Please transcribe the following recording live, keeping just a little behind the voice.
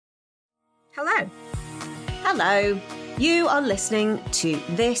Hello. Hello. You are listening to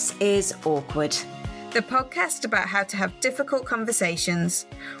This Is Awkward, the podcast about how to have difficult conversations.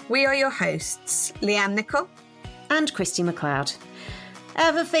 We are your hosts, Leanne Nicol and Christy McLeod.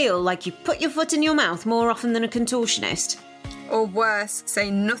 Ever feel like you put your foot in your mouth more often than a contortionist? Or worse,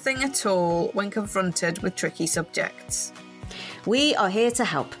 say nothing at all when confronted with tricky subjects? We are here to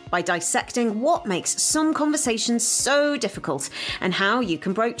help by dissecting what makes some conversations so difficult and how you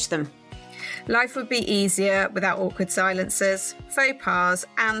can broach them. Life would be easier without awkward silences, faux pas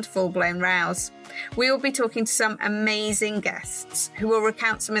and full-blown rows. We will be talking to some amazing guests who will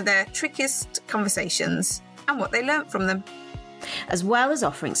recount some of their trickiest conversations and what they learnt from them. As well as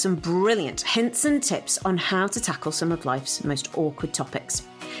offering some brilliant hints and tips on how to tackle some of life's most awkward topics.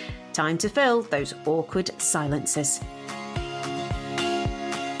 Time to fill those awkward silences.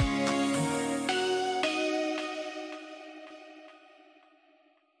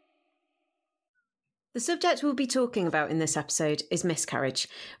 The subject we'll be talking about in this episode is miscarriage,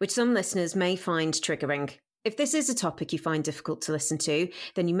 which some listeners may find triggering. If this is a topic you find difficult to listen to,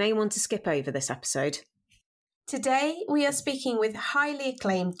 then you may want to skip over this episode. Today, we are speaking with highly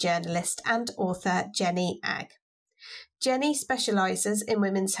acclaimed journalist and author Jenny Agg. Jenny specialises in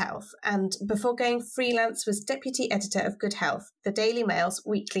women's health and, before going freelance, was deputy editor of Good Health, the Daily Mail's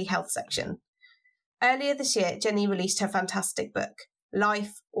weekly health section. Earlier this year, Jenny released her fantastic book,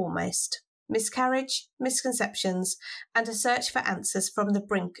 Life Almost: Miscarriage, Misconceptions, and a search for answers from the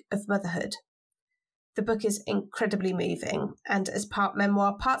brink of motherhood. The book is incredibly moving and, as part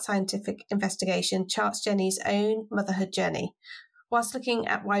memoir, part scientific investigation, charts Jenny's own motherhood journey, whilst looking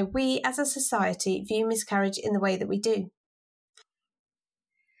at why we as a society view miscarriage in the way that we do.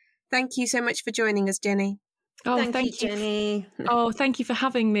 Thank you so much for joining us, Jenny. Oh, thank you, Jenny. Oh, thank you for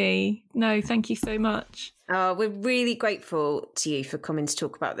having me. No, thank you so much. We're really grateful to you for coming to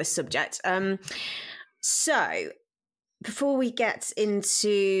talk about this subject. So, before we get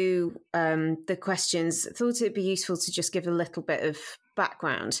into the questions, I thought it'd be useful to just give a little bit of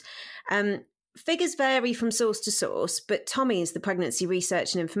background. Figures vary from source to source, but Tommy's, the Pregnancy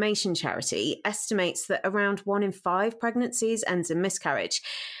Research and Information Charity, estimates that around 1 in 5 pregnancies ends in miscarriage,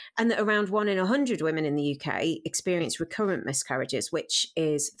 and that around 1 in 100 women in the UK experience recurrent miscarriages, which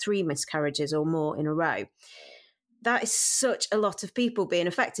is 3 miscarriages or more in a row. That is such a lot of people being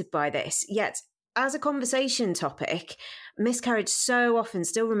affected by this, yet as a conversation topic, miscarriage so often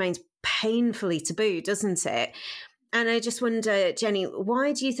still remains painfully taboo, doesn't it? And I just wonder, Jenny,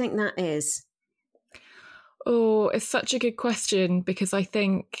 why do you think that is? Oh, it's such a good question, because I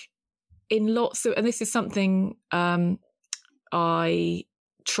think in lots of, and this is something I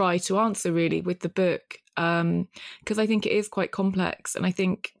try to answer really with the book, because I think it is quite complex. And I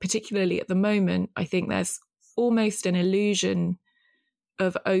think particularly at the moment, I think there's almost an illusion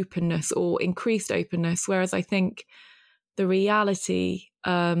of openness or increased openness, whereas I think the reality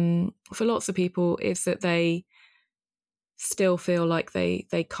for lots of people is that they still feel like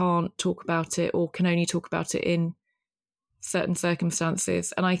they can't talk about it or can only talk about it in certain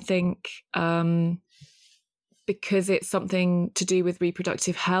circumstances. And I think because it's something to do with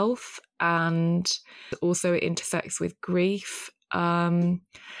reproductive health, and also it intersects with grief and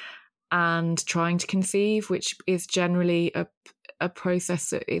trying to conceive, which is generally a process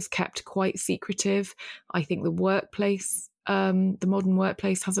that is kept quite secretive. I think the workplace, the modern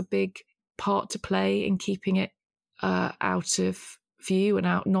workplace, has a big part to play in keeping it out of view and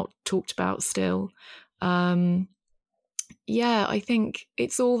not talked about still. I think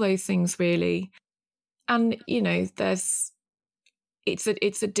it's all those things really. And, you know, it's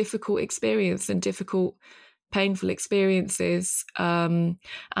a difficult experience, and difficult, painful experiences and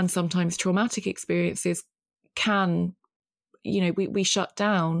sometimes traumatic experiences can, you know, we shut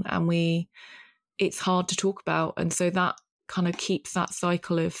down and it's hard to talk about. And so that kind of keeps that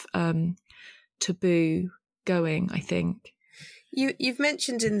cycle of taboo going, I think. You've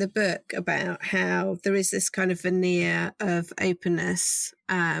mentioned in the book about how there is this kind of veneer of openness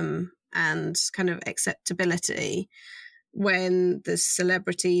and kind of acceptability when there's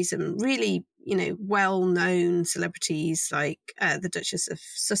celebrities, and really, you know, well-known celebrities like the Duchess of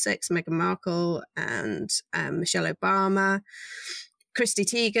Sussex, Meghan Markle, and Michelle Obama, Christy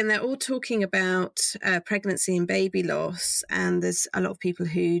Teigen. They're all talking about pregnancy and baby loss, and there's a lot of people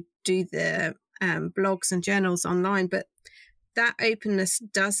who do the blogs and journals online, but that openness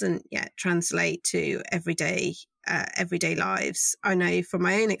doesn't yet translate to everyday lives. I know from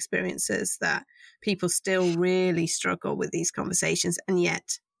my own experiences that people still really struggle with these conversations, and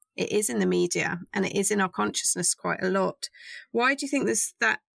yet it is in the media and it is in our consciousness quite a lot. Why do you think there's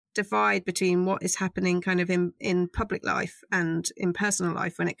that divide between what is happening kind of in public life and in personal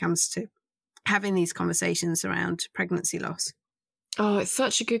life when it comes to having these conversations around pregnancy loss? Oh, it's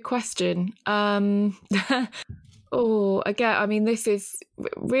such a good question. Oh, again, I mean, this is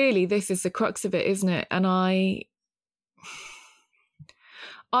the crux of it, isn't it? And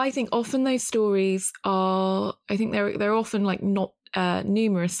I think often those stories are, I think they're often like not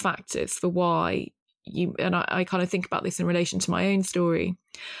numerous factors for why you, and I kind of think about this in relation to my own story,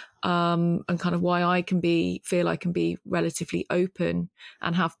 and kind of why I feel I can be relatively open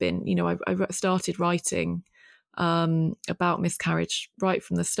and have been. You know, I started writing about miscarriage right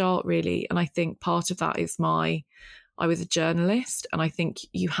from the start, really. And I think part of that is I was a journalist, and I think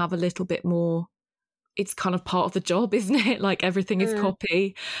you have a little bit more, it's kind of part of the job, isn't it? Like everything is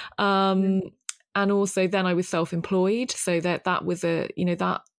copy. And also then I was self-employed. So that was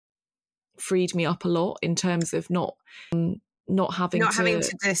that freed me up a lot in terms of not having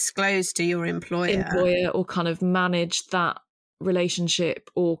to disclose to your employer or kind of manage that relationship,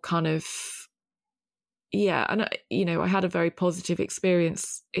 or kind of, yeah. And, I had a very positive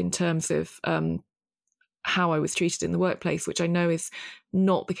experience in terms of how I was treated in the workplace, which I know is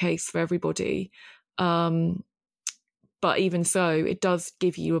not the case for everybody. But even so, it does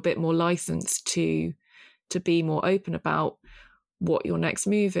give you a bit more license to be more open about what your next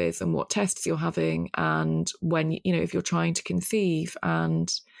move is and what tests you're having, and when, if you're trying to conceive.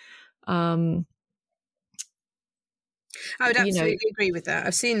 And I would absolutely agree with that.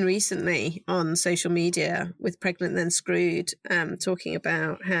 I've seen recently on social media with Pregnant Then Screwed, talking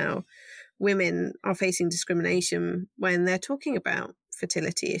about how women are facing discrimination when they're talking about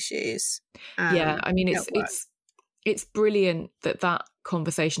fertility issues. Yeah, I mean, it's brilliant that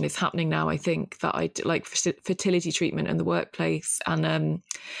conversation is happening now. I think that I like fertility treatment in the workplace, and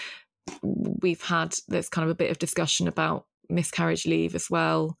there's kind of a bit of discussion about miscarriage leave as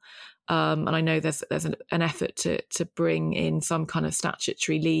well. And I know there's an effort to bring in some kind of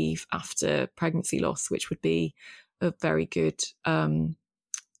statutory leave after pregnancy loss, which would be a very good kind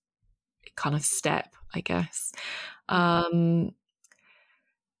of step, I guess.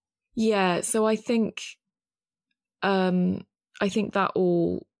 Yeah, so I think that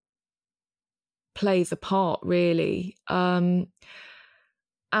all plays a part, really. And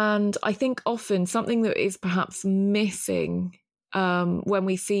I think often something that is perhaps missing when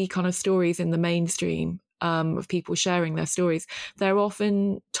we see kind of stories in the mainstream of people sharing their stories, they're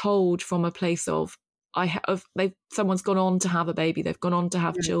often told from a place of someone's gone on to have a baby, they've gone on to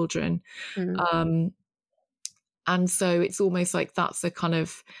have children, and so it's almost like that's a kind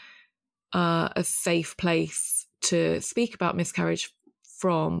of a safe place to speak about miscarriage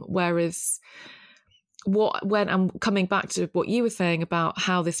from. Whereas when I'm coming back to what you were saying about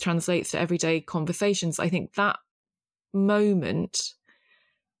how this translates to everyday conversations, I think that moment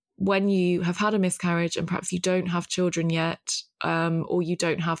when you have had a miscarriage and perhaps you don't have children yet, or you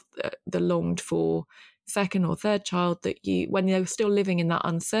don't have the longed for second or third child, when you're still living in that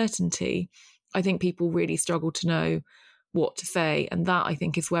uncertainty, I think people really struggle to know what to say. And that, I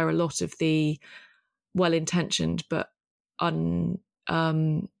think, is where a lot of the well-intentioned but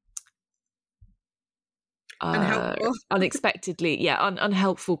unexpectedly,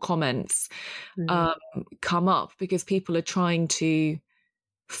 unhelpful comments come up, because people are trying to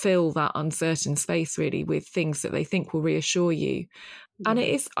fill that uncertain space really with things that they think will reassure you. And it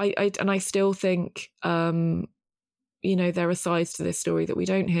is, I still think, there are sides to this story that we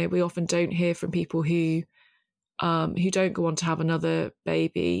don't hear. We often don't hear from people who don't go on to have another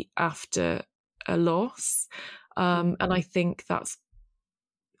baby after a loss. And I think that's,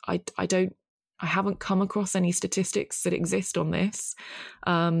 I haven't come across any statistics that exist on this,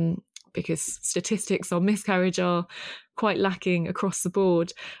 because statistics on miscarriage are quite lacking across the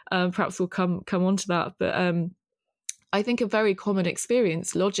board. Perhaps we'll come on to that. But I think a very common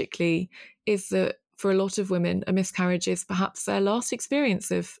experience, logically, is that for a lot of women, a miscarriage is perhaps their last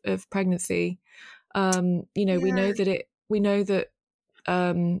experience of pregnancy. We know that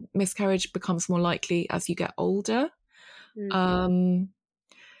miscarriage becomes more likely as you get older.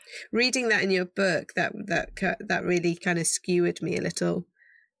 Reading that in your book, that really kind of skewered me a little.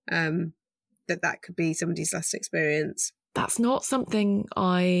 That could be somebody's last experience. That's not something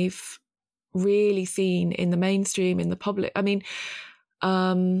I've really seen in the mainstream, in the public. I mean,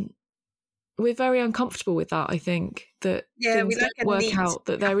 we're very uncomfortable with that. I think that things don't work out,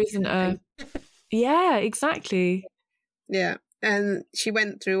 that there isn't a. Yeah, exactly. Yeah, and she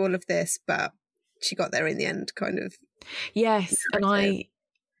went through all of this, but she got there in the end, kind of. Yes, and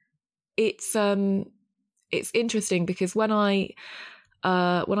it's interesting, because when I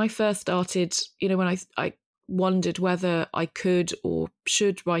first started, when I wondered whether I could or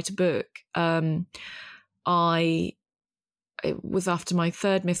should write a book, I it was after my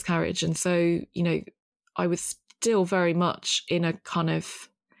third miscarriage, and so, you know, I was still very much in a kind of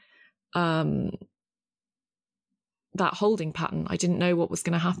that holding pattern. I didn't know what was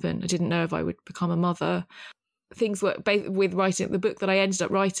going to happen. I didn't know if I would become a mother. Things were with writing the book that I ended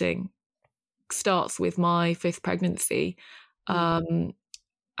up writing starts with my fifth pregnancy, and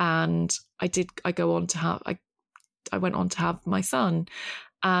I went on to have my son,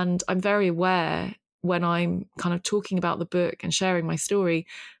 and I'm very aware when I'm kind of talking about the book and sharing my story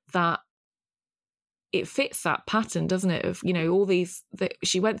that it fits that pattern, doesn't it? Of, you know, all these, that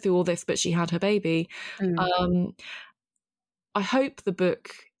she went through all this, but she had her baby. I hope the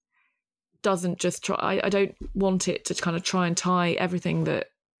book doesn't just try, I don't want it to kind of try and tie everything that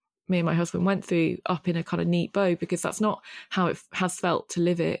me and my husband went through up in a kind of neat bow, because that's not how it has felt to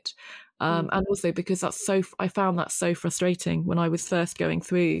live it. And also because I found that so frustrating when I was first going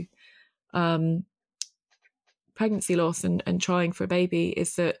through pregnancy loss and trying for a baby,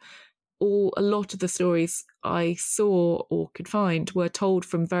 is that a lot of the stories I saw or could find were told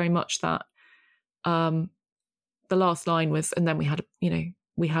from very much that the last line was, and then we had, you know,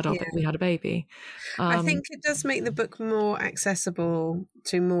 we had a baby. I think it does make the book more accessible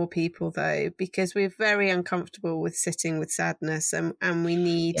to more people, though, because we're very uncomfortable with sitting with sadness, and we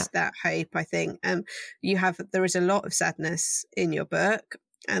need that hope, I think. There is a lot of sadness in your book,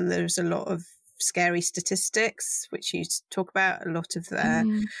 and there's a lot of scary statistics, which you talk about, a lot of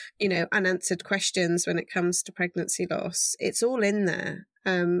you know, unanswered questions when it comes to pregnancy loss. It's all in there.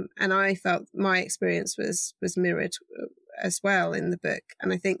 And I felt my experience was mirrored as well in the book.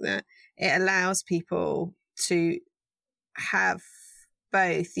 And I think that it allows people to have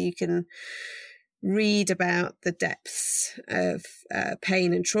both. You can read about the depths of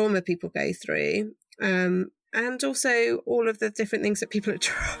pain and trauma people go through, and also all of the different things that people are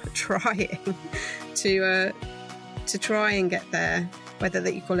trying to try and get there, whether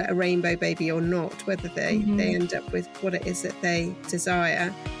that you call it a rainbow baby or not, whether they end up with what it is that they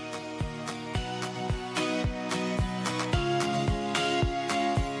desire.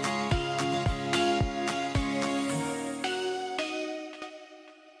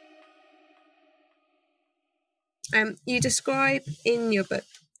 You describe in your book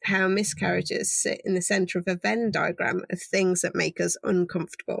how miscarriages sit in the centre of a Venn diagram of things that make us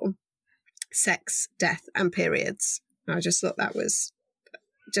uncomfortable: sex, death, and periods. I just thought that was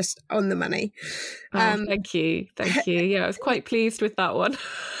just on the money. Thank you. Yeah, I was quite pleased with that one.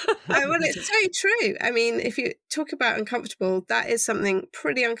 Well, it's so true. I mean, if you talk about uncomfortable, that is something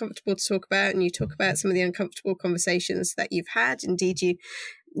pretty uncomfortable to talk about, and you talk about some of the uncomfortable conversations that you've had. Indeed,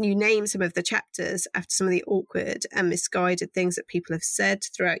 you name some of the chapters after some of the awkward and misguided things that people have said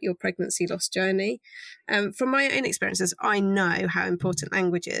throughout your pregnancy loss journey. From my own experiences, I know how important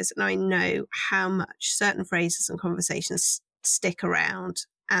language is, and I know how much certain phrases and conversations stick around,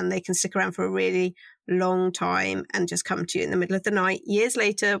 and they can stick around for a really long time and just come to you in the middle of the night years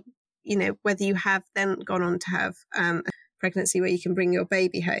later, you know, whether you have then gone on to have a pregnancy where you can bring your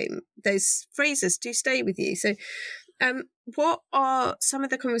baby home. Those phrases do stay with you. So what are some of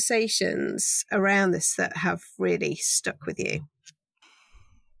the conversations around this that have really stuck with you?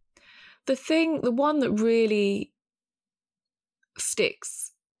 The one that really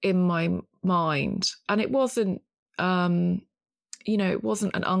sticks in my mind, and it wasn't, you know, it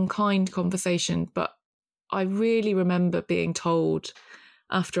wasn't an unkind conversation, but I really remember being told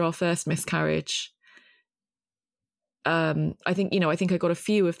after our first miscarriage, I think I got a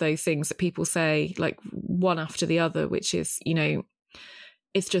few of those things that people say, like one after the other, which is, you know,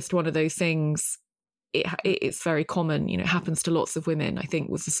 it's just one of those things. It's very common, you know, it happens to lots of women, I think,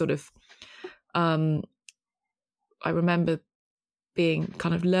 was the sort of, I remember being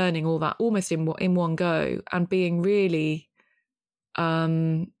kind of learning all that almost in one go, and being really,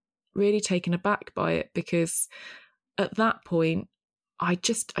 really taken aback by it, because at that point, I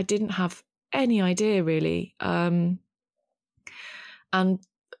didn't have any idea really. And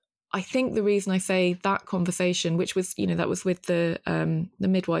I think the reason I say that conversation, which was, you know, that was with the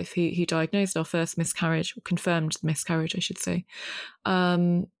midwife who diagnosed our first miscarriage, or confirmed the miscarriage, I should say,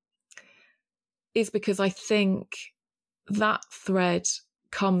 is because I think that thread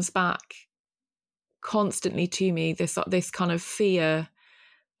comes back constantly to me. This kind of fear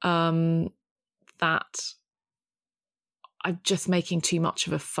that I'm just making too much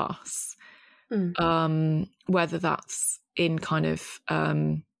of a fuss, whether that's in kind of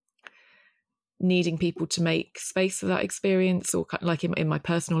needing people to make space for that experience, or kind of like in my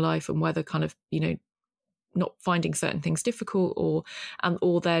personal life, and whether kind of, you know, not finding certain things difficult, or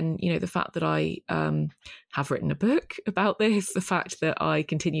then, you know, the fact that I have written a book about this, the fact that I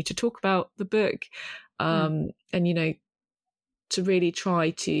continue to talk about the book, and, you know, to really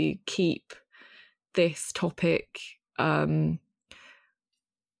try to keep this topic to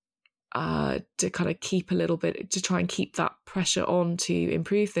kind of keep a little bit, to try and keep that pressure on to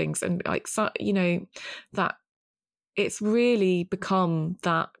improve things. And like, so, you know, that it's really become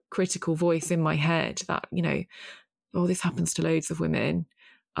that critical voice in my head that, you know, oh, this happens to loads of women.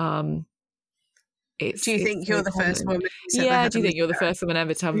 Do you think you're the first woman? Yeah, do you think you're the first woman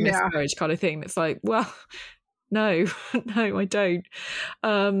ever to have a miscarriage, kind of thing? It's like, well, no, no, I don't.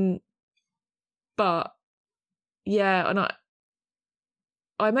 But yeah, and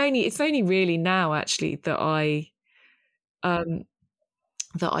it's only really now actually that I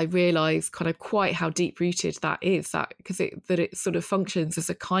realise kind of quite how deep rooted that is, that because it sort of functions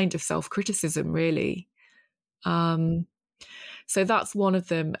as a kind of self-criticism, really. So that's one of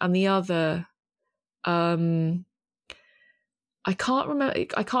them, and the other, I can't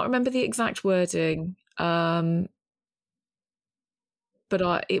remember the exact wording, but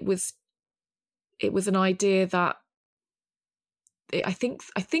it was an idea that I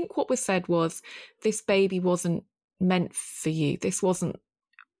think what was said was, this baby wasn't meant for you. This wasn't,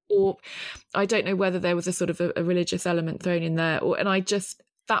 or I don't know whether there was a sort of a religious element thrown in there,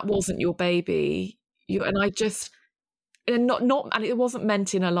 that wasn't your baby. And it wasn't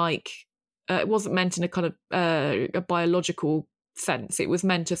meant in a it wasn't meant in a kind of a biological sense. It was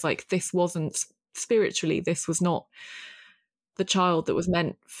meant as like, this wasn't spiritually, this was not the child that was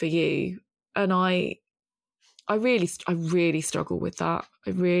meant for you. And I really struggle with that.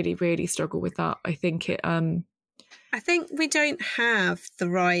 I really, really struggle with that. I think I think we don't have the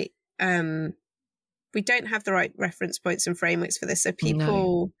right reference points and frameworks for this. So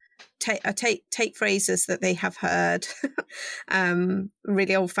people take phrases that they have heard,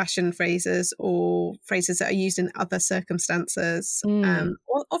 really old-fashioned phrases, or phrases that are used in other circumstances,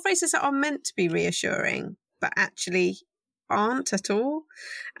 or phrases that are meant to be reassuring but actually aren't at all.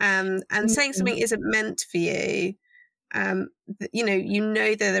 And saying something isn't meant for you, you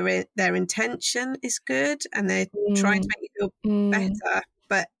know that their intention is good and they're trying to make you feel better,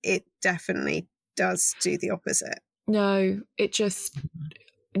 but it definitely does do the opposite. I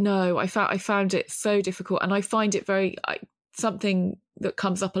found it so difficult, and I find it very something that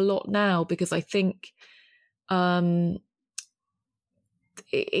comes up a lot now, because I think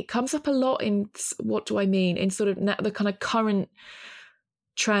it comes up a lot in, what do I mean, in sort of the kind of current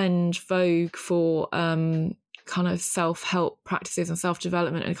trend vogue for kind of self-help practices and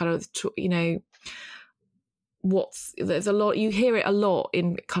self-development, and kind of, you know, there's a lot, you hear it a lot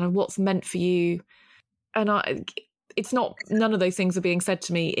in kind of what's meant for you. And it's not, none of those things are being said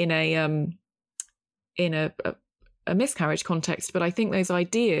to me in a miscarriage context, but I think those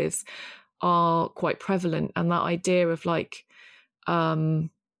ideas are quite prevalent, and that idea of like the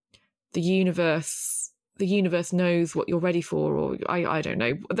universe knows what you're ready for, or I don't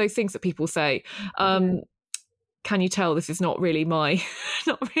know, those things that people say. Can you tell this is not really my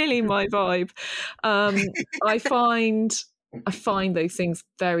vibe? I find those things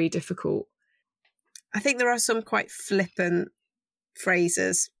very difficult. I think there are some quite flippant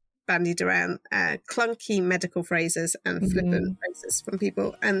phrases bandied around, clunky medical phrases and flippant phrases from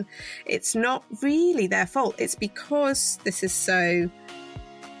people, and it's not really their fault. It's because this is so,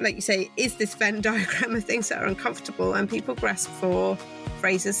 like you say, is this Venn diagram of things that are uncomfortable, and people grasp for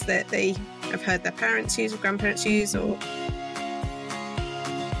phrases that they have heard their parents use or grandparents use. Or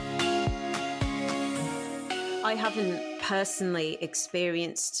I haven't personally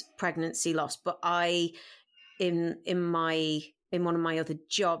experienced pregnancy loss, but in one of my other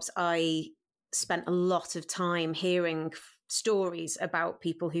jobs, I spent a lot of time hearing stories about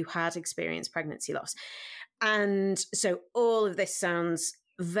people who had experienced pregnancy loss. And so all of this sounds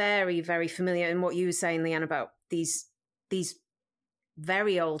very, very familiar. And what you were saying, Leanne, about these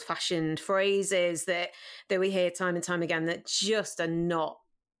very old-fashioned phrases that we hear time and time again that just are not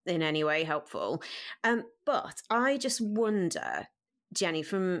in any way helpful. But I just wonder, Jenny,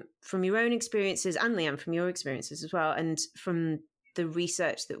 from your own experiences, and Leanne, from your experiences as well, and from the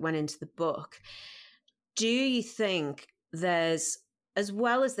research that went into the book, do you think there's, as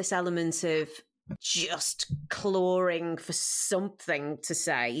well as this element of just clawing for something to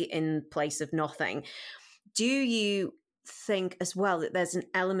say in place of nothing, do you think as well that there's an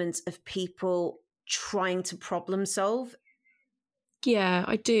element of people trying to problem solve? Yeah,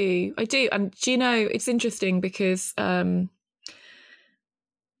 I do. And do you know, it's interesting because some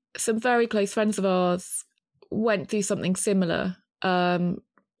very close friends of ours went through something similar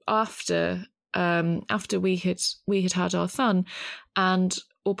after we had our son,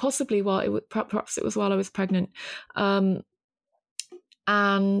 or possibly perhaps it was while I was pregnant, and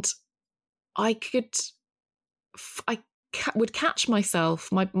I would catch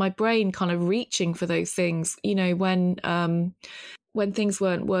myself, my brain kind of reaching for those things, you know, when things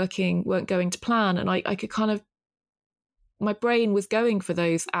weren't going to plan, and I could kind of, my brain was going for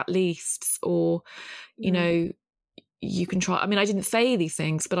those at least, or, you know, you can try. I mean, I didn't say these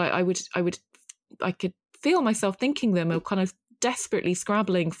things, but I could feel myself thinking them, or kind of desperately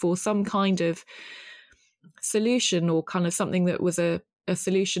scrabbling for some kind of solution, or kind of something that was a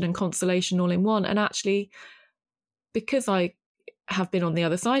solution and consolation all in one. And actually, because I have been on the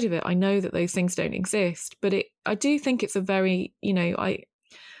other side of it, I know that those things don't exist. But I do think it's a very, you know, I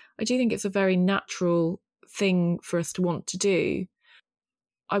do think it's a very natural thing for us to want to do.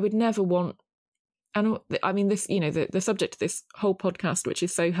 I would never want, and I mean this, you know, the subject of this whole podcast, which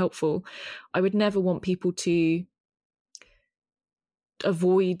is so helpful, I would never want people to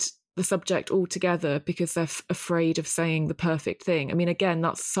avoid the subject altogether because they're afraid of saying the perfect thing. I mean, again,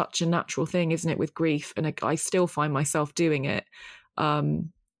 that's such a natural thing, isn't it, with grief? And I still find myself doing it.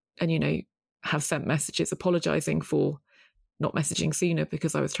 And, you know, have sent messages apologising for not messaging sooner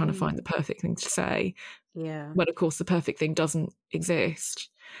because I was trying to find the perfect thing to say. Yeah. When, of course, the perfect thing doesn't exist.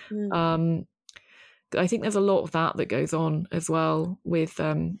 I think there's a lot of that goes on as well with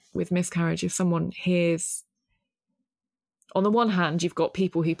miscarriage. If someone hears, on the one hand, you've got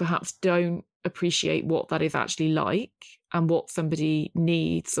people who perhaps don't appreciate what that is actually like and what somebody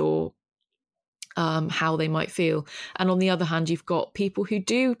needs, or how they might feel. And on the other hand, you've got people who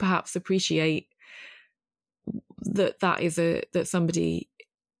do perhaps appreciate that somebody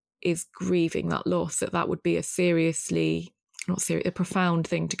is grieving that loss, that would be a profound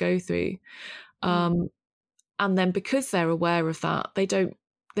thing to go through. And then because they're aware of that, they don't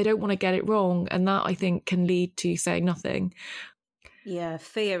want to get it wrong, and that, I think, can lead to saying nothing. Yeah,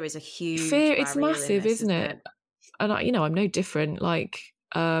 fear is a huge fear. It's barrier massive, isn't it? And I'm no different. Like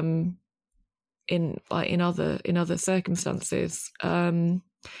in other circumstances.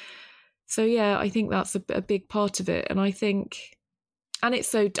 So yeah, I think that's a big part of it, and I think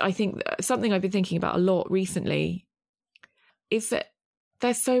something I've been thinking about a lot recently is that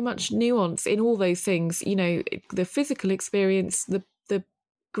there's so much nuance in all those things, you know, the physical experience, the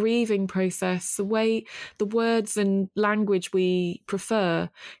grieving process, the way the words and language we prefer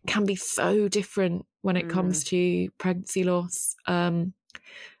can be so different when it comes to pregnancy loss.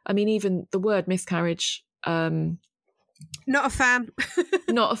 I mean, even the word miscarriage. Not a fan.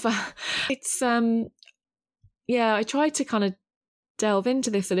 Not a fan. It's I tried to kind of delve into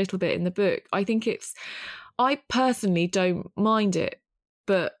this a little bit in the book. I personally don't mind it,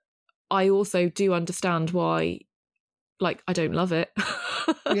 but I also do understand why, like, I don't love it.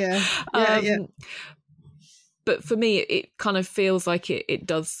 Yeah. But for me, it kind of feels like it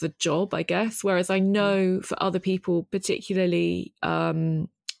does the job, I guess. Whereas I know for other people, particularly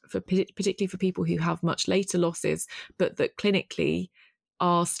for people who have much later losses, but that clinically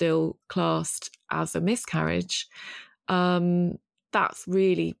are still classed as a miscarriage, that's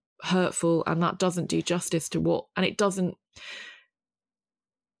really hurtful, and that doesn't do justice to and it doesn't.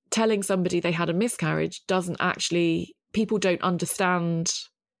 Telling somebody they had a miscarriage doesn't actually, people don't understand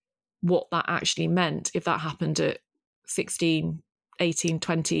what that actually meant if that happened at 16, 18,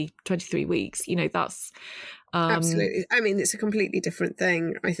 20, 23 weeks. You know, that's... Absolutely. I mean, it's a completely different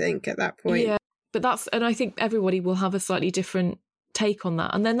thing, I think, at that point. Yeah, but and I think everybody will have a slightly different take on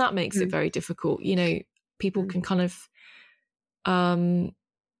that. And then that makes it very difficult. You know, people can kind of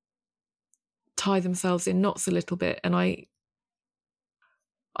tie themselves in knots a little bit. And I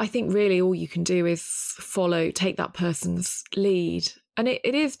think really all you can do is take that person's lead. And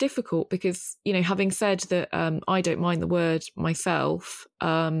it is difficult because, you know, having said that I don't mind the word myself,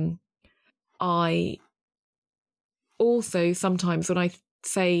 I also sometimes when I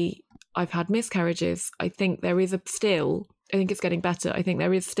say I've had miscarriages, I think I think it's getting better. I think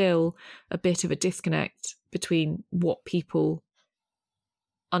there is still a bit of a disconnect between what people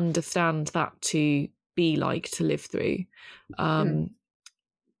understand that to be like, to live through.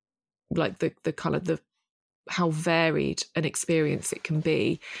 Like the kind of how varied an experience it can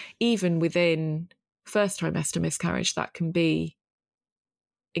be, even within first trimester miscarriage, that can be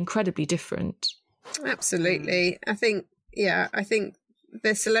incredibly different. Absolutely. I think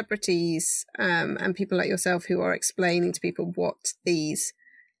the celebrities and people like yourself who are explaining to people what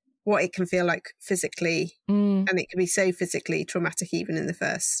it can feel like physically, and it can be so physically traumatic even in the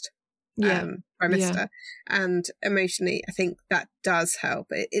first trimester, and emotionally, I think that does help.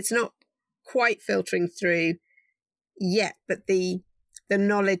 It's not quite filtering through yet, but the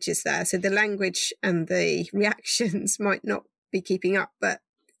knowledge is there, so the language and the reactions might not be keeping up, but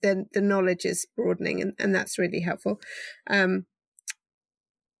the knowledge is broadening, and that's really helpful.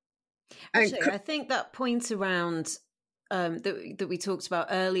 Actually, I think that point around that we talked about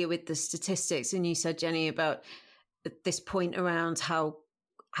earlier with the statistics, and you said, Jenny, about this point around how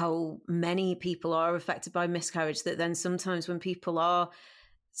many people are affected by miscarriage, that then sometimes when people are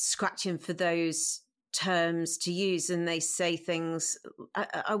scratching for those terms to use and they say things,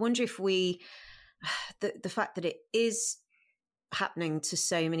 I wonder if the fact that it is happening to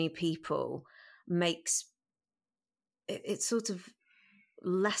so many people makes it sort of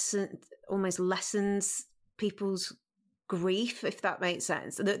almost lessens people's grief, if that makes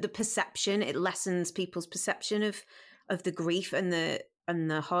sense. The perception, it lessens people's perception of the grief and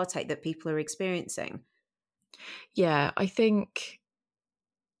the heartache that people are experiencing. Yeah, I think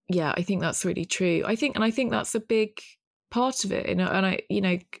that's really true. I think that's a big part of it. And I,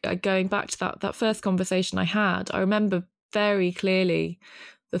 going back to that first conversation I had, I remember very clearly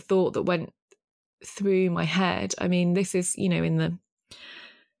the thought that went through my head. I mean, this is, in the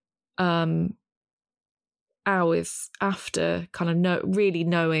hours after kind of really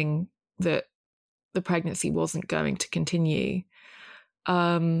knowing that the pregnancy wasn't going to continue,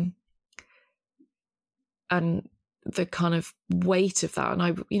 and the kind of weight of that,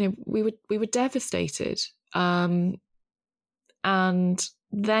 and we were devastated, and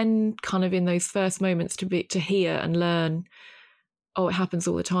then kind of in those first moments to hear and learn, oh, it happens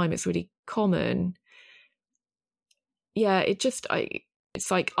all the time, it's really common. Yeah, it's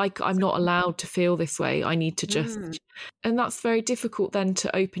like I'm not allowed to feel this way. I need to just, and that's very difficult then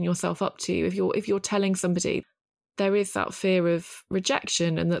to open yourself up to. If you're telling somebody, there is that fear of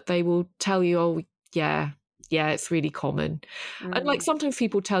rejection, and that they will tell you, oh yeah, it's really common. And like sometimes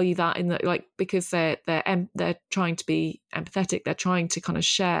people tell you that in that, like, because they're trying to be empathetic, they're trying to kind of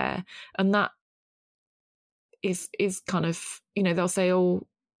share, and that is kind of, they'll say, oh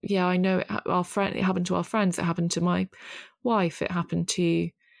yeah, I know it happened to our friends, it happened to my wife, it happened to,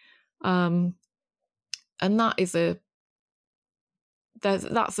 and that is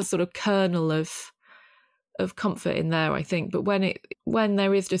that's a sort of kernel of comfort in there, I think. But when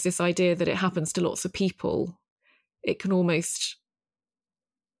there is just this idea that it happens to lots of people, it can almost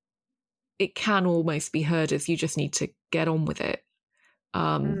be heard as you just need to get on with it.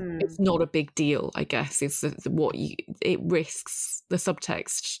 It's not a big deal, I guess. It's it risks, the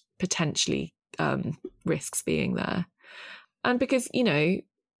subtext potentially risks being there. And because,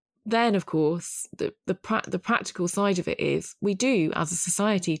 then of course the practical side of it is we do as a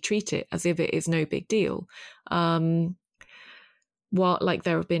society treat it as if it is no big deal. While like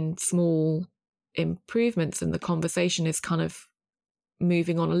there have been small improvements and the conversation is kind of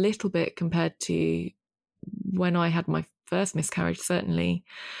moving on a little bit compared to when I had my first miscarriage, certainly.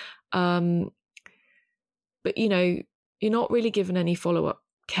 But you're not really given any follow-up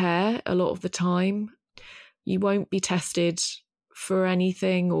care a lot of the time. You won't be tested for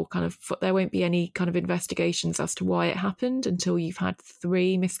anything, or kind of there won't be any kind of investigations as to why it happened until you've had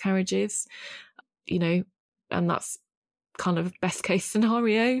 3 miscarriages, and that's kind of best case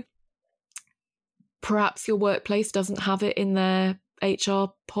scenario. Perhaps your workplace doesn't have it in their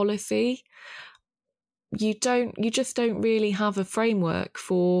HR policy. You just don't really have a framework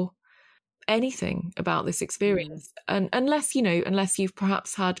for anything about this experience. And unless you've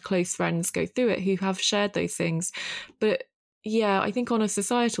perhaps had close friends go through it who have shared those things. But yeah, I think on a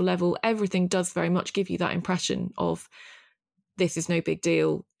societal level, everything does very much give you that impression of this is no big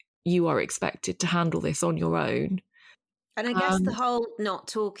deal. You are expected to handle this on your own. And I guess the whole not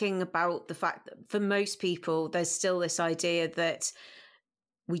talking about the fact that for most people, there's still this idea that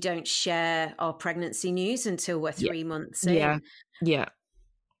we don't share our pregnancy news until we're 3 months in. Yeah.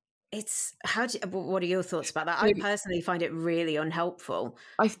 It's what are your thoughts about that? I personally find it really unhelpful.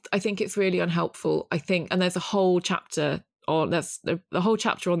 I think it's really unhelpful. I think, and there's a whole chapter on this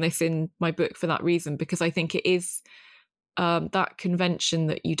in my book for that reason, because I think it is that convention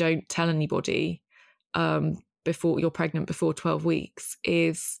that you don't tell anybody before you're pregnant before 12 weeks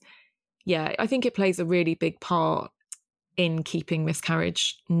is, I think it plays a really big part in keeping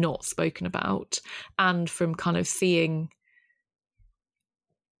miscarriage not spoken about, and from kind of seeing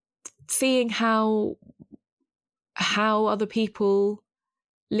how other people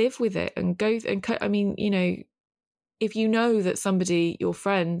live with it and go. And I mean, if you know that somebody, your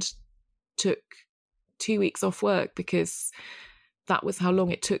friend, took 2 weeks off work because that was how long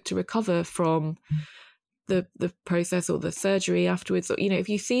it took to recover from the process or the surgery afterwards, or, if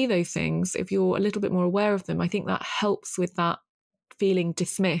you see those things, if you're a little bit more aware of them, I think that helps with that feeling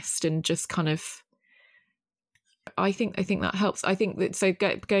dismissed and just kind of, I think that helps. I think that, so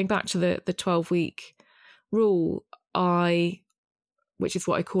going back to the 12-week rule, which is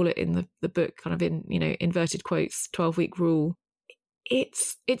what I call it in the book, kind of in, inverted quotes, 12-week rule,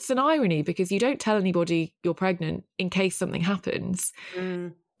 it's an irony, because you don't tell anybody you're pregnant in case something happens.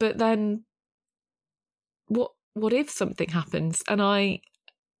 But then what if something happens? And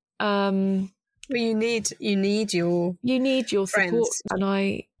well, you need your support.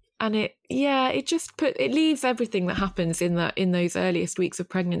 And it leaves everything that happens in those earliest weeks of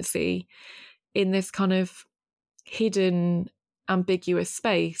pregnancy in this kind of hidden, ambiguous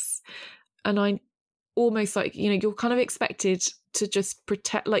space. And I almost, like, you're kind of expected to just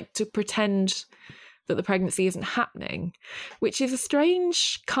pretend that the pregnancy isn't happening, which is a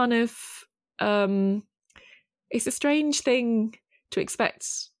strange kind of it's a strange thing to expect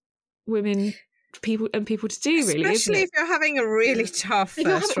women people to do, really, especially if you're having a really tough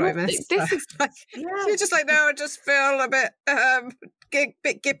first trimester. This is like, you're just like, no, I just feel a bit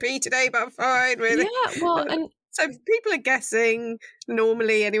bit gippy today, but I'm fine, really. And so people are guessing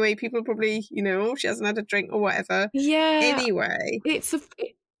normally anyway. People probably, she hasn't had a drink or whatever. Anyway,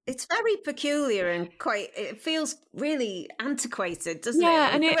 it's very peculiar and it feels really antiquated, doesn't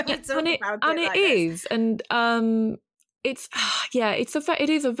it? It is. And it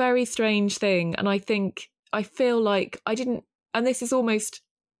is a very strange thing. And I feel like I didn't, and this is almost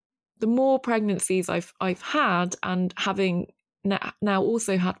the more pregnancies I've had, and having now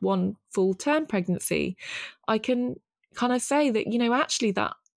also had one full-term pregnancy, I can kind of say that, actually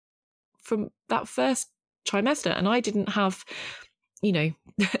that from that first trimester, and I didn't have,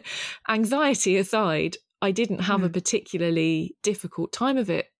 anxiety aside, I didn't have a particularly difficult time of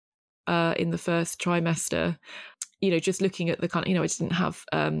it in the first trimester. Just looking at the kind of, I didn't have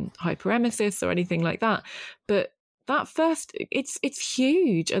hyperemesis or anything like that. But that first, it's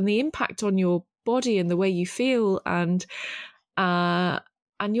huge, and the impact on your body and the way you feel, and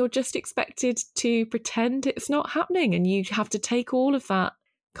you're just expected to pretend it's not happening, and you have to take all of that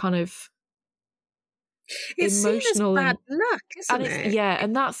kind of it's emotional seen as bad luck, isn't it? Yeah,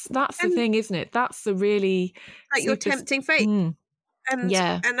 and that's the thing, isn't it? That's the really like you're tempting fate. And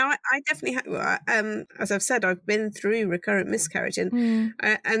I definitely as I've said, I've been through recurrent miscarriage, and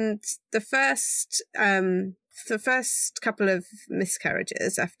the first couple of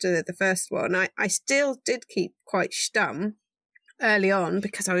miscarriages after the first one, I still did keep quite stum early on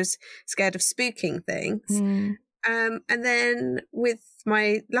because I was scared of spooking things. And then with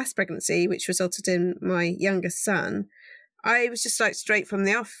my last pregnancy, which resulted in my youngest son, I was just like straight from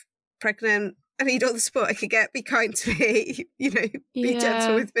the off, pregnant. I need all the support I could get. Be kind to me, be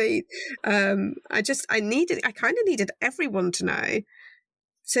gentle with me. I kind of needed everyone to know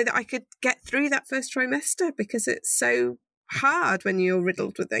so that I could get through that first trimester, because it's so hard when you're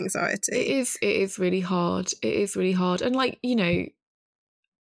riddled with anxiety. It is really hard. It is really hard. And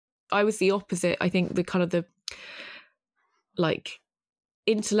I was the opposite. I think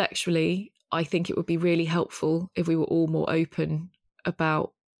intellectually, I think it would be really helpful if we were all more open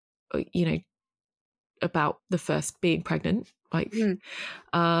about, about the first being pregnant,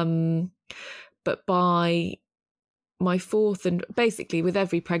 but by my fourth, and basically with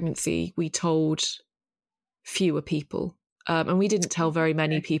every pregnancy, we told fewer people, and we didn't tell very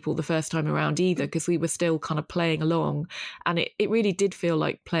many people the first time around either, because we were still kind of playing along, and it really did feel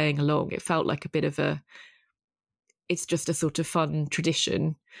like playing along. It felt like a bit of it's just a sort of fun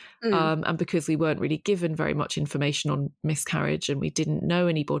tradition, and because we weren't really given very much information on miscarriage, and we didn't know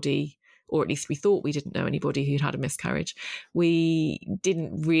anybody, or at least we thought we didn't know anybody who'd had a miscarriage, we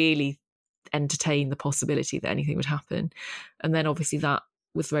didn't really entertain the possibility that anything would happen. And then obviously that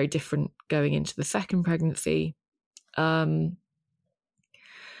was very different going into the second pregnancy. And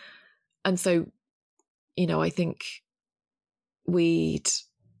so, I think the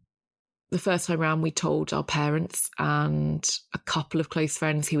first time around, we told our parents and a couple of close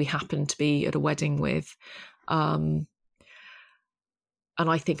friends who we happened to be at a wedding with. And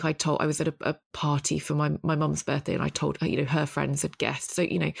I think I was at a party for my mum's birthday, and I told her, her friends had guessed. So,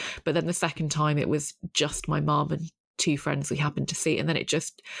 but then the second time it was just my mum and two friends we happened to see. And then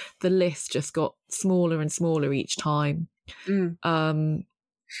the list just got smaller and smaller each time. I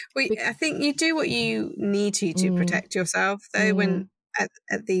think you do what you need to protect yourself, though, when at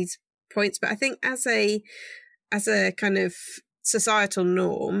these points. But I think as a kind of societal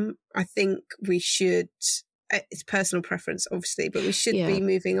norm, I think we should, it's personal preference obviously, but we should be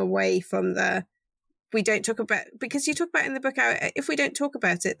moving away from we don't talk about, because you talk about in the book how if we don't talk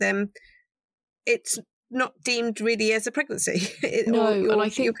about it, then it's not deemed really as a pregnancy. And I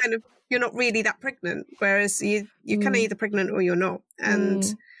think you're not really that pregnant, whereas you're kind of either pregnant or you're not. And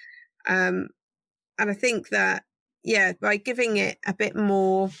I think that by giving it a bit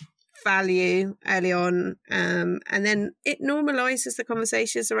more value early on, and then it normalizes the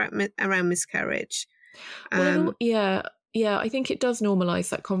conversations around miscarriage. I think it does normalize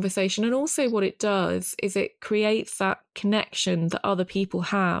that conversation. And also what it does is it creates that connection that other people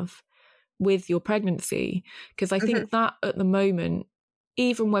have with your pregnancy. Because I think that at the moment,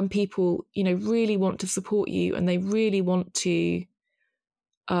 even when people, really want to support you and they really want to,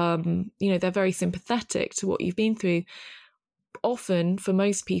 they're very sympathetic to what you've been through. Often for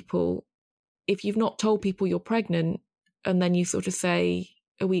most people, if you've not told people you're pregnant and then you sort of say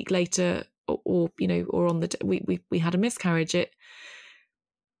a week later, or on the we had a miscarriage,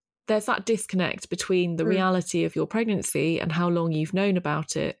 there's that disconnect between the reality of your pregnancy and how long you've known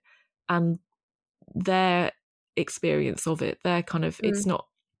about it and their experience of it. They're kind of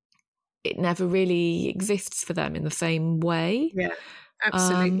it never really exists for them in the same way. Yeah,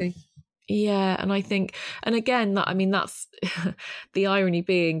 absolutely. And I think, and again, that's the irony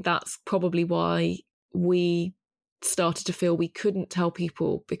being that's probably why we started to feel we couldn't tell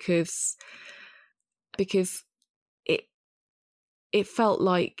people, because it felt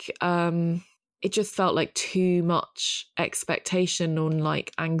like it just felt like too much expectation on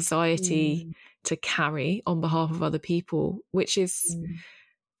like anxiety to carry on behalf of other people, which is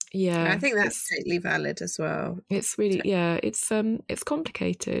I think that's totally valid as well. It's really it's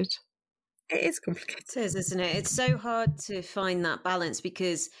complicated. It is complicated. It is, isn't it? It's so hard to find that balance,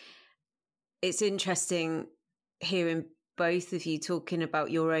 because it's interesting hearing both of you talking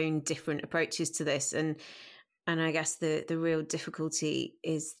about your own different approaches to this, and I guess the real difficulty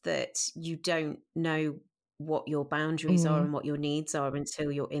is that you don't know what your boundaries are and what your needs are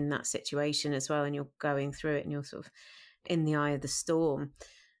until you're in that situation as well, and you're going through it and you're sort of in the eye of the storm.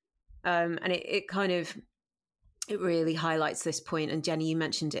 And it kind of, it really highlights this point. And Jenny, you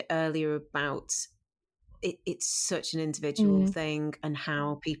mentioned it earlier about it's such an individual thing, and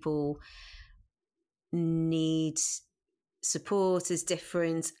how people need support is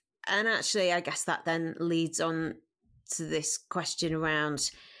different. And actually, I guess that then leads on to this question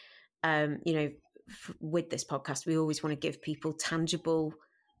around, with this podcast, we always want to give people tangible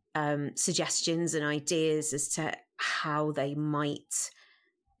suggestions and ideas as to how they might,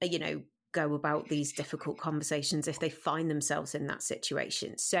 go about these difficult conversations if they find themselves in that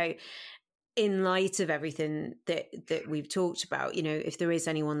situation. So in light of everything that we've talked about, if there is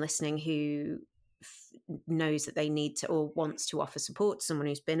anyone listening who knows that they need to or wants to offer support to someone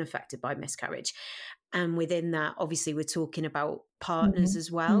who's been affected by miscarriage, and within that, obviously, we're talking about partners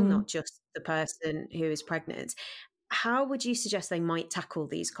as well, not just the person who is pregnant, how would you suggest they might tackle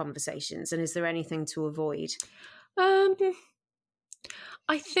these conversations, and is there anything to avoid?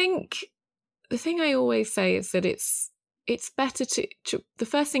 I think the thing I always say is that it's better to the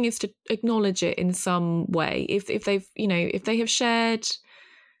first thing is to acknowledge it in some way. If they've if they have shared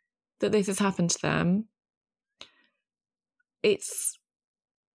that this has happened to them, it's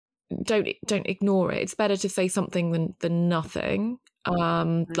don't ignore it. It's better to say something than nothing.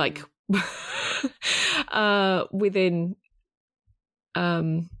 Like within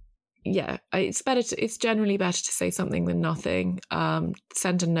it's generally better to say something than nothing.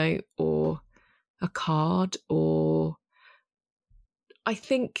 Send a note or a card, or I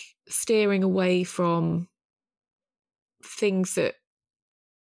think steering away from things that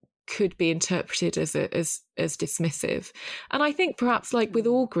could be interpreted as dismissive. And I think perhaps, like with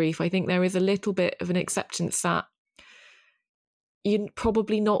all grief, I think there is a little bit of an acceptance that you're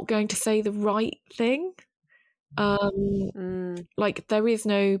probably not going to say the right thing. Like there is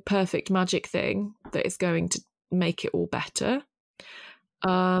no perfect magic thing that is going to make it all better.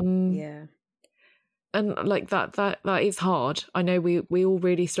 And like that is hard. I know we all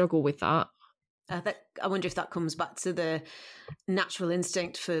really struggle with that. I wonder if that comes back to the natural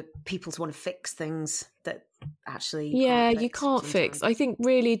instinct for people to want to fix things that actually you can't fix. I think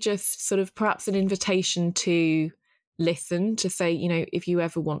really just sort of perhaps an invitation to listen, to say, if you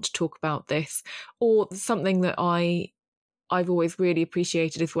ever want to talk about this, or something that I've always really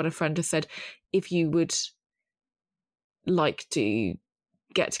appreciated is when a friend has said, if you would like to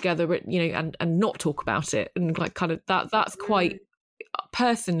get together, and not talk about it, and like kind of that's quite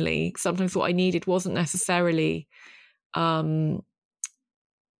personally sometimes what I needed wasn't necessarily a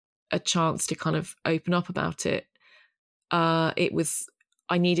chance to kind of open up about it. It was,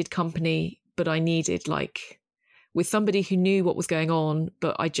 I needed company, but I needed like with somebody who knew what was going on,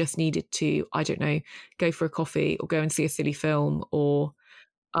 but I just needed to, I don't know, go for a coffee or go and see a silly film or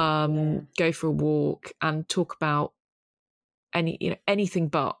go for a walk and talk about anything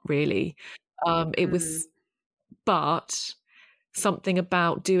but really. It was, but something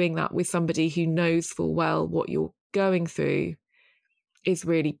about doing that with somebody who knows full well what you're going through is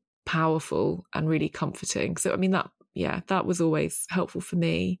really powerful and really comforting. So I mean that was always helpful for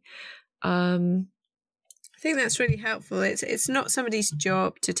me. think that's really helpful. It's not somebody's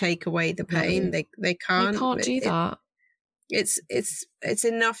job to take away the pain. No. They can't. They can't do that. It's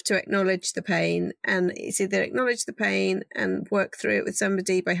enough to acknowledge the pain, and it's either acknowledge the pain and work through it with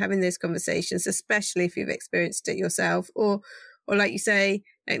somebody by having those conversations, especially if you've experienced it yourself, or like you say,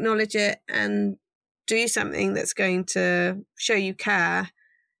 acknowledge it and do something that's going to show you care,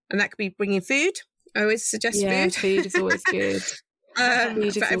 and that could be bringing food. I always suggest food. Food is always good.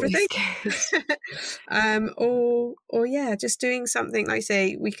 For everything. Or just doing something like,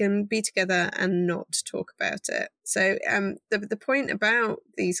 say, we can be together and not talk about it. So the point about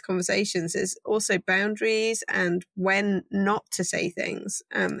these conversations is also boundaries and when not to say things,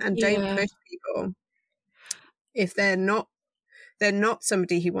 and don't push people if they're not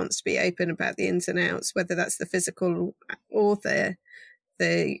somebody who wants to be open about the ins and outs, whether that's the physical or the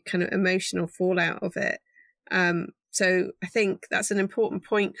kind of emotional fallout of it. So I think that's an important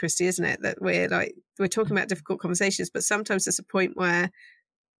point, Christy, isn't it? That we're talking about difficult conversations, but sometimes there's a point where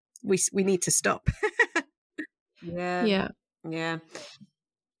we need to stop. Yeah.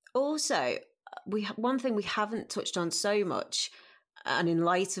 Also, one thing we haven't touched on so much, and in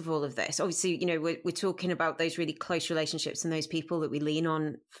light of all of this, obviously, we're talking about those really close relationships and those people that we lean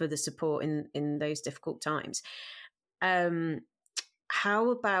on for the support in those difficult times. How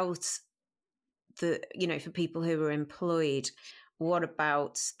about for people who are employed, what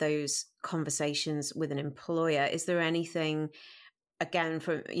about those conversations with an employer? Is there anything, again,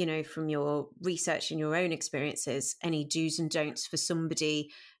 from your research and your own experiences, any do's and don'ts for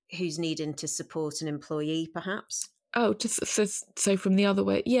somebody who's needing to support an employee, perhaps? Oh, just so from the other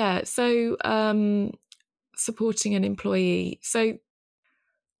way. Yeah. So supporting an employee. So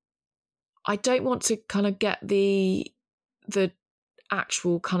I don't want to kind of get the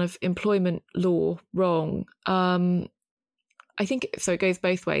actual kind of employment law wrong. I think so. It goes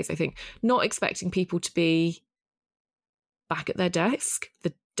both ways. I think not expecting people to be back at their desk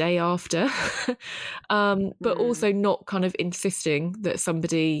the day after, but also not kind of insisting that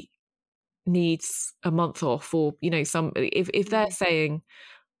somebody needs a month off, or if they're saying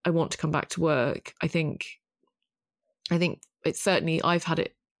I want to come back to work. I think it's certainly, I've had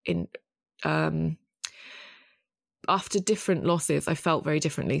it in after different losses, I felt very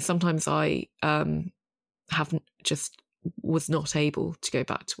differently. Sometimes I was not able to go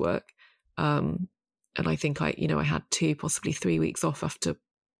back to work. And I think I had 2, possibly 3 weeks off after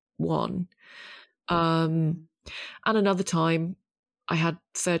one. And another time I had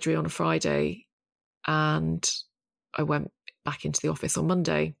surgery on a Friday and I went back into the office on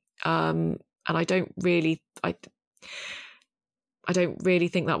Monday. And I don't really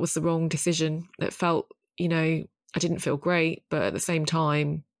think that was the wrong decision. It felt, I didn't feel great, but at the same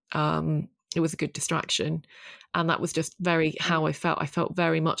time, it was a good distraction. And that was just very how I felt. I felt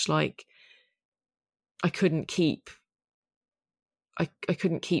very much like I couldn't keep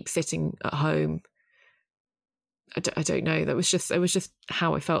sitting at home. I don't know. It was just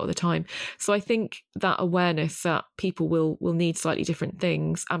how I felt at the time. So I think that awareness that people will need slightly different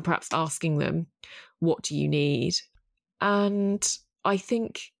things, and perhaps asking them, what do you need? And I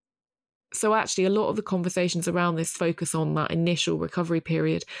think, so actually a lot of the conversations around this focus on that initial recovery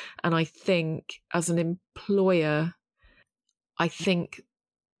period. And I think as an employer,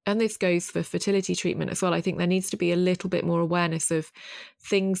 and this goes for fertility treatment as well, I think there needs to be a little bit more awareness of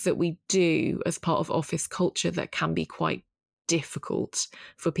things that we do as part of office culture that can be quite difficult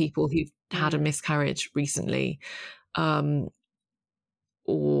for people who've had a miscarriage recently,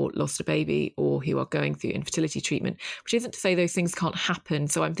 or lost a baby, or who are going through infertility treatment, which isn't to say those things can't happen.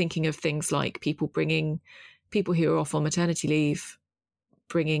 So I'm thinking of things like people who are off on maternity leave,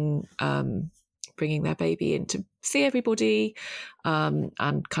 bringing their baby in to see everybody, and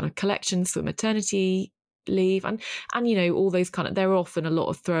kind of collections for maternity leave, and all those kind of, there are often a lot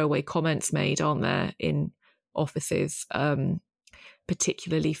of throwaway comments made, aren't there, in offices,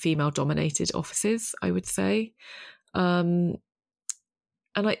 particularly female dominated offices, I would say.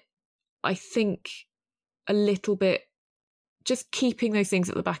 And I think a little bit just keeping those things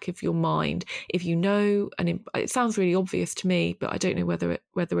at the back of your mind. If you know, and it sounds really obvious to me, but I don't know whether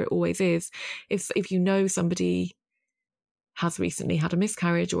it always is. If you know somebody has recently had a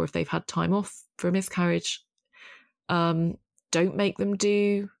miscarriage, or if they've had time off for a miscarriage, don't make them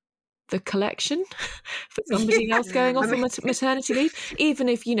do the collection for somebody else going off on maternity leave, even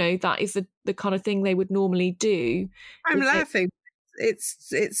if that is the kind of thing they would normally do. I'm laughing.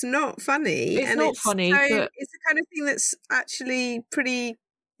 It's not funny. It's funny, but it's the kind of thing that's actually pretty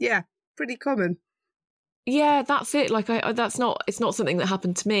common. Yeah, that's it. Like, it's not something that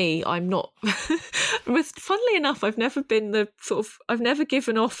happened to me. I'm not, funnily enough, I've never been I've never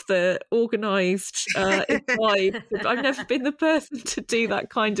given off the organised vibe. I've never been the person to do that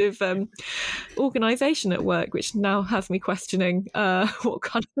kind of organisation at work, which now has me questioning what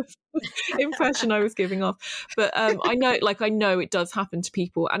kind of impression I was giving off. But I know it does happen to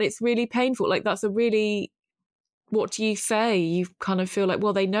people, and it's really painful. Like, that's a really, what do you say? You kind of feel like,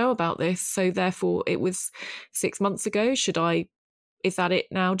 well, they know about this, so therefore it was 6 months ago. Is that it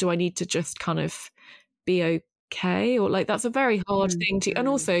now? Do I need to just kind of be okay? Or like, that's a very hard thing to, and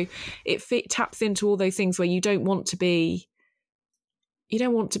also it taps into all those things where you don't want to be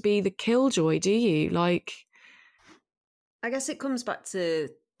the killjoy, do you? Like, I guess it comes back to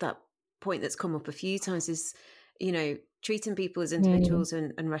that point that's come up a few times, is, treating people as individuals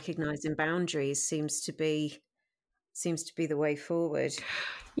and recognising boundaries seems to be the way forward.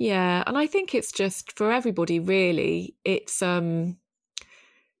 Yeah, and I think it's just for everybody, really. It's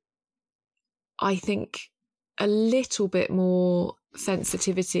I think a little bit more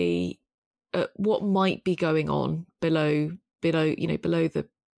sensitivity at what might be going on below the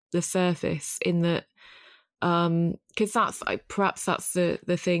surface, in that because that's perhaps that's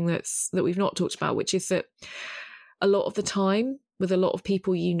the thing that we've not talked about, which is that a lot of the time with a lot of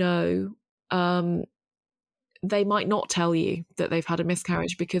people, they might not tell you that they've had a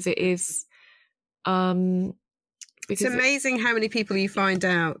miscarriage, because it is it's amazing how many people you find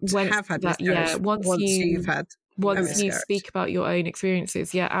out have had miscarriage. Yeah, once you've had once you speak about your own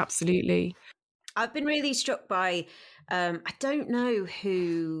experiences. Yeah, absolutely. I've been really struck by I don't know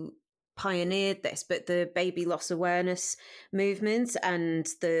who pioneered this, but the baby loss awareness movement and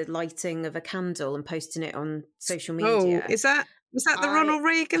the lighting of a candle and posting it on social media. Oh, was that the Ronald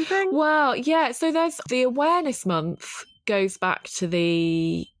Reagan thing? Well, yeah. So there's the awareness month goes back to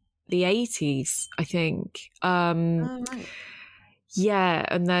the 80s, I think. Right. Yeah,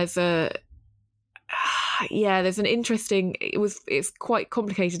 and there's an interesting. It's quite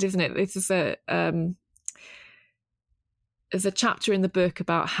complicated, isn't it? This is there's a chapter in the book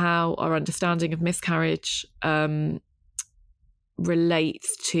about how our understanding of miscarriage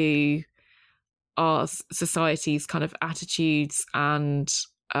relates to our society's kind of attitudes and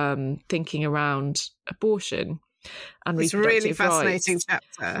thinking around abortion and it's reproductive really fascinating rights.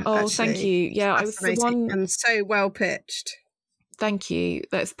 Chapter. Oh, actually. Thank you. Yeah, I was the one, and so well pitched. Thank you.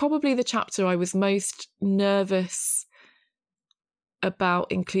 That's probably the chapter I was most nervous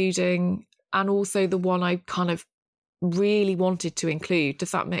about including, and also the one I kind of really wanted to include.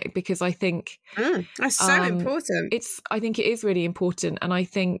 Does that make, because I think that's so important. I think it is really important, and I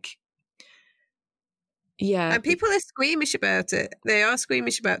think, yeah, and people are squeamish about it. They are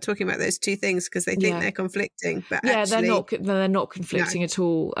squeamish about talking about those two things because they think they're conflicting. But yeah, actually, they're not conflicting at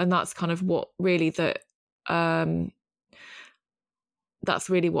all, and that's kind of what really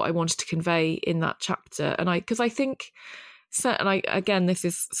that's really what I wanted to convey in that chapter. And because I think, again, this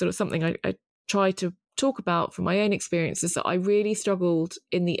is sort of something I try to talk about from my own experiences, that I really struggled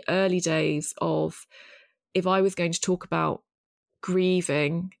in the early days of, if I was going to talk about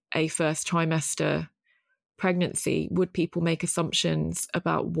grieving a first trimester pregnancy, would people make assumptions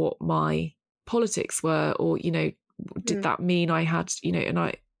about what my politics were, or did that mean I had, and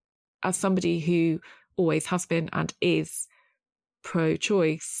I, as somebody who always has been and is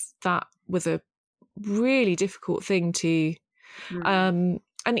pro-choice, that was a really difficult thing to and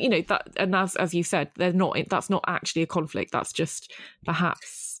that, and as you said, that's not actually a conflict, that's just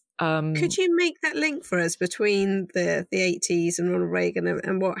perhaps could you make that link for us between the 80s and Ronald Reagan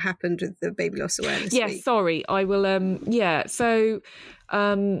and what happened with the baby loss awareness week? Sorry, I will so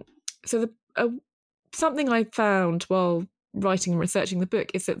something I found while writing and researching the book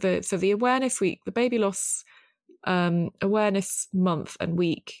is that the awareness week, the baby loss awareness month and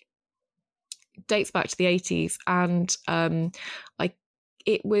week, dates back to the 80s, and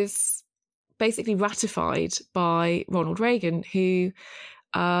it was basically ratified by Ronald Reagan, who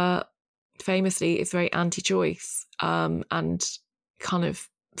famously is very anti-choice and kind of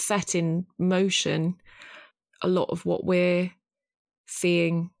set in motion a lot of what we're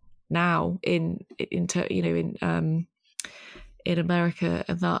seeing now in America,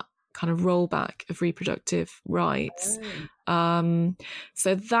 and that kind of rollback of reproductive rights.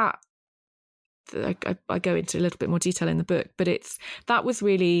 So that I go into a little bit more detail in the book, but that was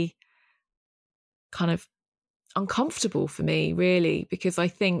really kind of uncomfortable for me, really, because I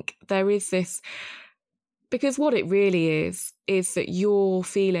think there is this, because what it really is that your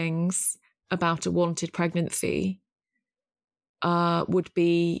feelings about a wanted pregnancy would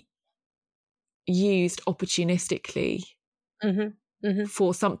be used opportunistically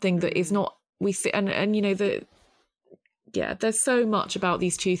for something that is not we see, and you know, there's so much about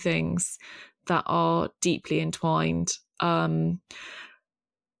these two things that are deeply entwined. And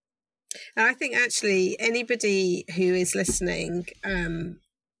I think actually anybody who is listening,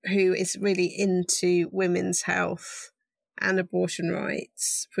 who is really into women's health and abortion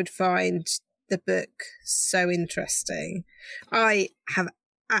rights, would find the book so interesting. I have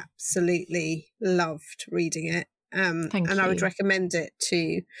absolutely loved reading it. Thank and you. I would recommend it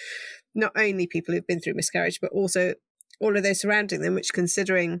to not only people who've been through miscarriage, but also all of those surrounding them, which,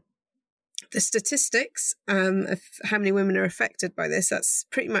 considering the statistics of how many women are affected by this, that's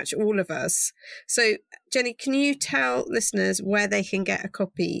pretty much all of us. So, Jenny, can you tell listeners where they can get a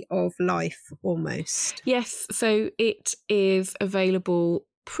copy of Life Almost? Yes, so it is available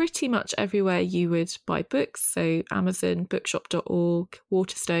pretty much everywhere you would buy books. So Amazon, bookshop.org,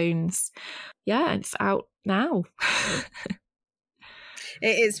 Waterstones. Yeah, it's out now.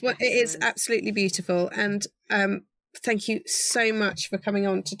 It is absolutely beautiful. And thank you so much for coming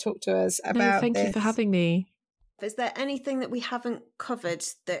on to talk to us about thank you for having me. Is there anything that we haven't covered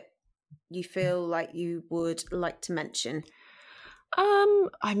that you feel like you would like to mention?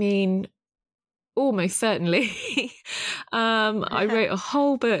 I mean, almost certainly. I wrote a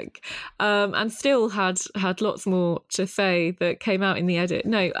whole book and still had lots more to say that came out in the edit.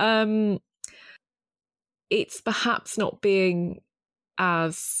 No, it's perhaps not being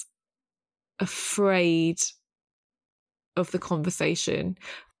as afraid of the conversation.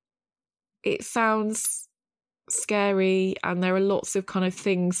 It sounds scary, and there are lots of kind of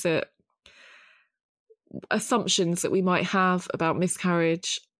things that assumptions that we might have about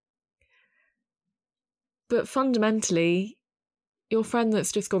miscarriage. But fundamentally, your friend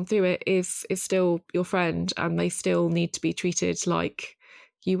that's just gone through it is still your friend, and they still need to be treated like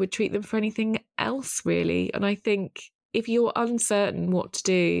you would treat them for anything else, really. And I think if you're uncertain what to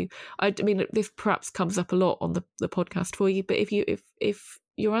do, I mean, this perhaps comes up a lot on the podcast for you, but if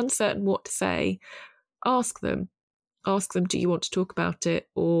you're uncertain what to say, ask them, do you want to talk about it?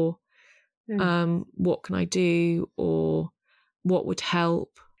 Or what can I do? Or what would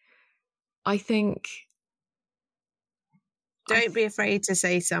help? I think... Don't be afraid to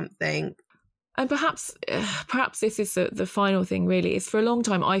say something. And perhaps this is the final thing, really, is for a long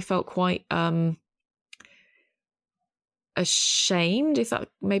time I felt quite ashamed.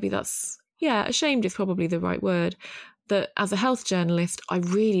 Ashamed is probably the right word. That as a health journalist, I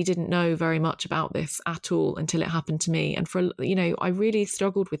really didn't know very much about this at all until it happened to me. And I really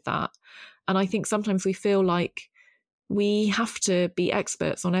struggled with that. And I think sometimes we feel like we have to be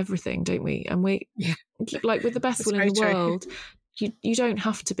experts on everything, don't we? And like, with the best will in the world, you don't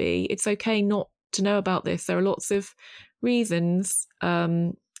have to be. It's okay not to know about this. There are lots of reasons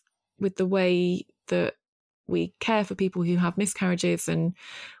with the way that we care for people who have miscarriages, and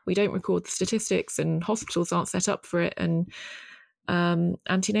we don't record the statistics, and hospitals aren't set up for it, and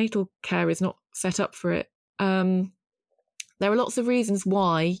antenatal care is not set up for it. There are lots of reasons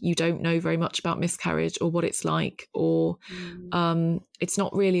why you don't know very much about miscarriage or what it's like, or it's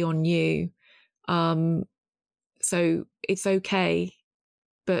not really on you. So it's okay,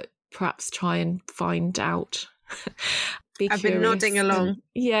 but perhaps try and find out. I've been nodding along.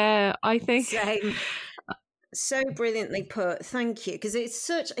 Yeah, I think. Same. So brilliantly put. Thank you. Because it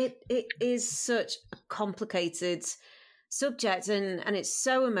is such a complicated subject, and it's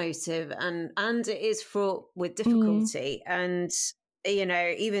so emotive, and it is fraught with difficulty. And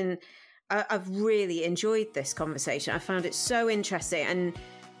even I've really enjoyed this conversation. I found it so interesting and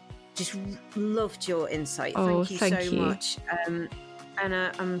just loved your insight. Thank you so much. And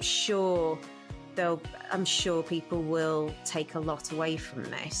I'm sure people will take a lot away from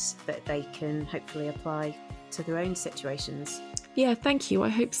this that they can hopefully apply to their own situations. Yeah, thank you. I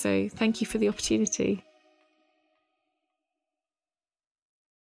hope so. Thank you for the opportunity.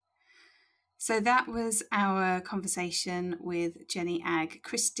 So that was our conversation with Jenny Agg.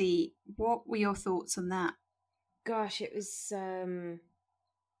 Christy, what were your thoughts on that? Gosh, it was a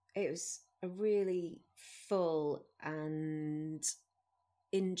really full and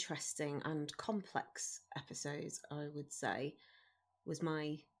interesting and complex episode, I would say, was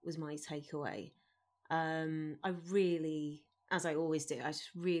my takeaway. I really, as I always do, I just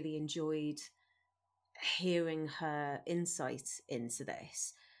really enjoyed hearing her insight into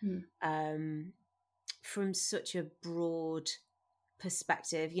this from such a broad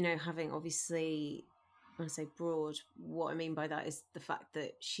perspective. Having obviously, when I say broad, what I mean by that is the fact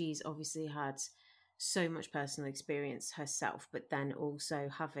that she's obviously had so much personal experience herself, but then also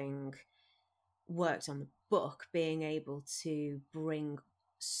having worked on the book, being able to bring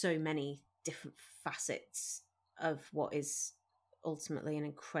so many different facets of what is ultimately an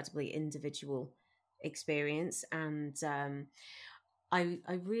incredibly individual experience. And I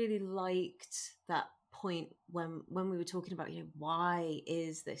really liked that point when we were talking about, why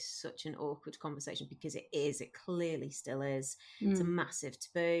is this such an awkward conversation? Because it clearly still is. It's a massive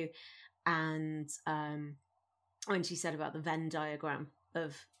taboo. And when she said about the Venn diagram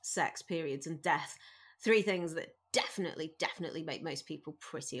of sex, periods, and death, 3 things that definitely make most people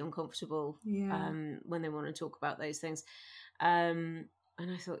pretty uncomfortable when they want to talk about those things. And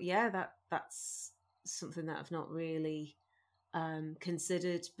I thought, that's something that I've not really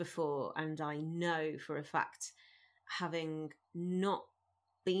considered before. And I know for a fact, having not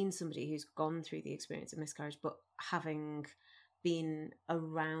been somebody who's gone through the experience of miscarriage, but having been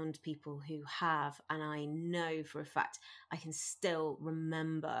around people who have, and I know for a fact I can still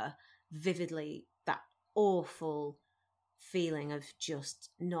remember vividly that awful feeling of just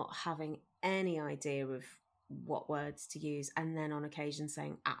not having any idea of what words to use, and then on occasion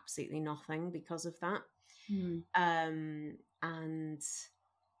saying absolutely nothing because of that. And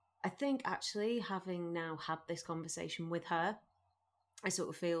I think actually, having now had this conversation with her, I sort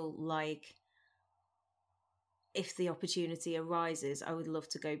of feel like if the opportunity arises, I would love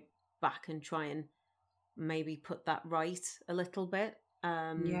to go back and try and maybe put that right a little bit.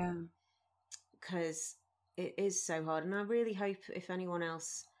 Because it is so hard. And I really hope if anyone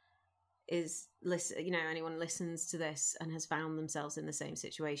else anyone listens to this and has found themselves in the same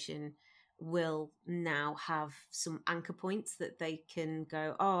situation, will now have some anchor points that they can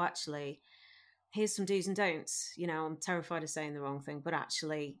go, oh, actually, here's some do's and don'ts. I'm terrified of saying the wrong thing, but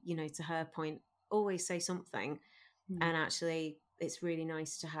actually, to her point, always say something. And actually, it's really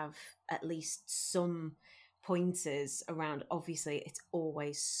nice to have at least some pointers around. Obviously, it's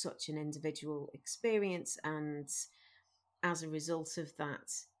always such an individual experience, and as a result of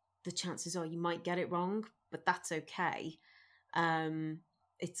that, the chances are you might get it wrong, but that's okay.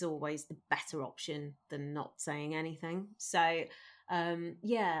 It's always the better option than not saying anything. So,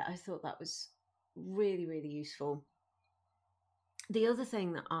 I thought that was really, really useful. The other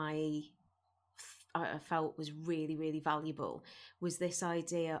thing that I felt was really, really valuable was this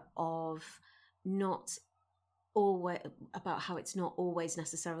idea of not always about how it's not always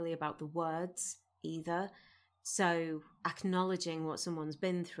necessarily about the words either. So acknowledging what someone's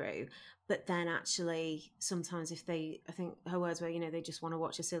been through, but then actually sometimes I think her words were, they just want to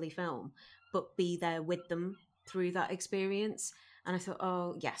watch a silly film, but be there with them through that experience. And I thought,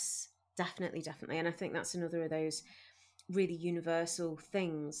 oh yes, definitely. And I think that's another of those really universal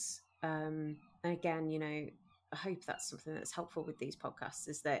things. And again, I hope that's something that's helpful with these podcasts,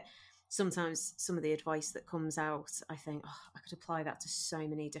 is that sometimes some of the advice that comes out, I think, I could apply that to so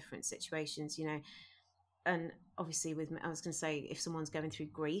many different situations, And obviously I was going to say, if someone's going through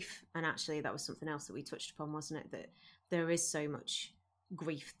grief, and actually that was something else that we touched upon, wasn't it? That there is so much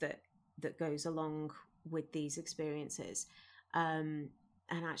grief that goes along with these experiences. And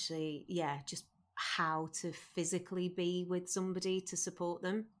actually, just how to physically be with somebody to support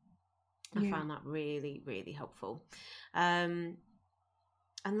them. I found that really, really helpful. And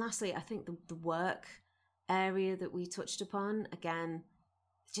lastly, I think the work area that we touched upon, again,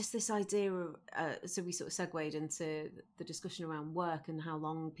 just this idea of, so we sort of segued into the discussion around work and how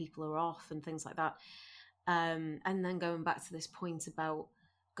long people are off and things like that. And then going back to this point about,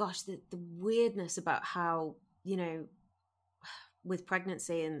 gosh, the weirdness about how, with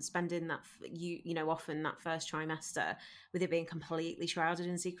pregnancy and spending that, often that first trimester with it being completely shrouded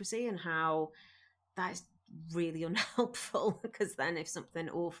in secrecy, and how that is really unhelpful, because then if something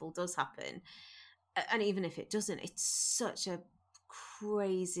awful does happen, and even if it doesn't, it's such a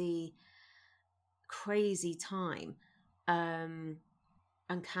crazy time, and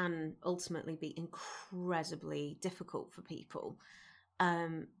can ultimately be incredibly difficult for people.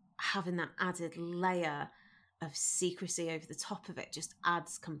 Having that added layer of secrecy over the top of it just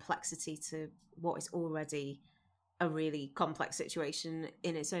adds complexity to what is already a really complex situation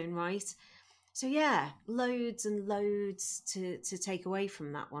in its own right. So loads and loads to take away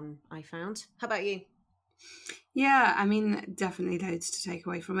from that one, I found. How about you? Yeah, I mean, definitely loads to take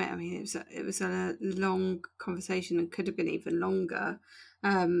away from it. I mean, it was a long conversation and could have been even longer.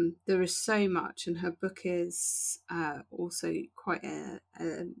 There is so much, and her book is also quite a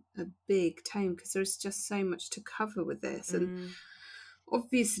big tome, because there's just so much to cover with this. And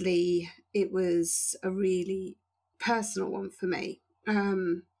obviously, it was a really personal one for me.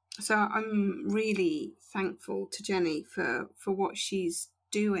 So I'm really thankful to Jenny for what she's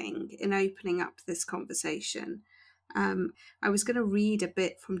doing in opening up this conversation. I was going to read a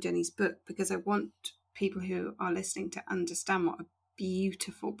bit from Jenny's book, because I want people who are listening to understand what a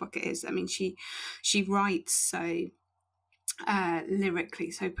beautiful book it is. I mean, she writes so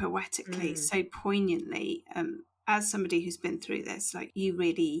lyrically, so poetically, so poignantly. As somebody who's been through this, like, you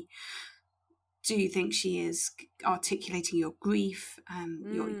really do think she is articulating your grief,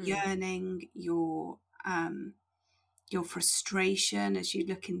 your yearning, your frustration as you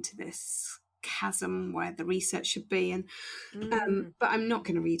look into this chasm where the research should be. And but I'm not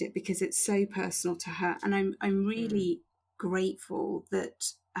going to read it because it's so personal to her, and I'm really grateful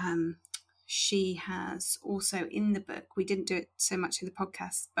that she has also, in the book, we didn't do it so much in the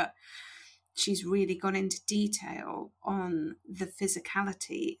podcast, but she's really gone into detail on the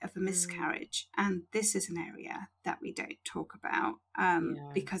physicality of a miscarriage. And this is an area that we don't talk about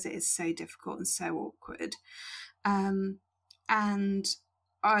because it is so difficult and so awkward. And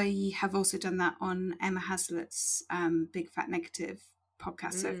I have also done that on Emma Haslett's Big Fat Negative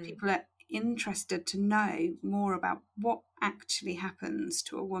podcast. So if people are interested to know more about what actually happens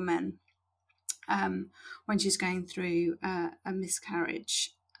to a woman when she's going through a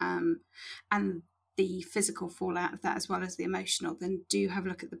miscarriage, and the physical fallout of that as well as the emotional, then do have a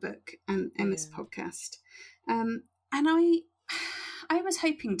look at the book and Emma's podcast. And I was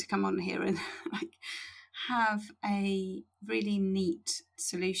hoping to come on here and like have a really neat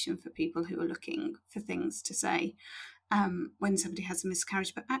solution for people who are looking for things to say when somebody has a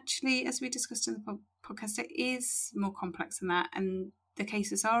miscarriage. But actually, as we discussed in the podcast, it is more complex than that, and the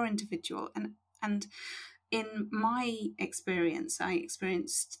cases are individual. And in my experience, I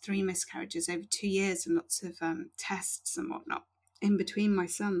experienced 3 miscarriages over 2 years and lots of tests and whatnot in between my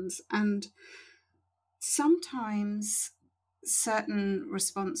sons. And sometimes certain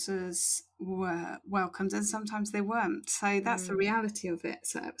responses were welcomed and sometimes they weren't. So that's the reality of it.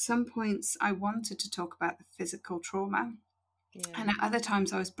 So at some points I wanted to talk about the physical trauma. And at other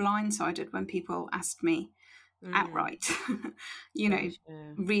times I was blindsided when people asked me outright,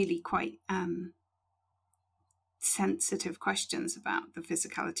 really quite sensitive questions about the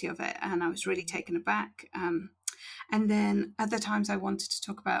physicality of it, and I was really taken aback. And then other times I wanted to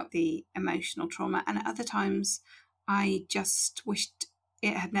talk about the emotional trauma, and at other times I just wished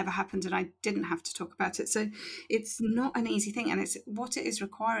it had never happened and I didn't have to talk about it. So it's not an easy thing, and it's what it is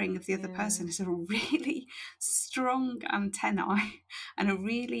requiring of the other person is a really strong antennae and a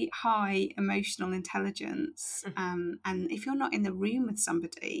really high emotional intelligence. And if you're not in the room with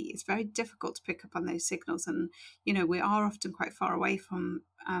somebody, it's very difficult to pick up on those signals. And we are often quite far away from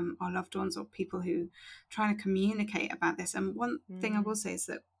our loved ones or people who are trying to communicate about this. And one thing I will say is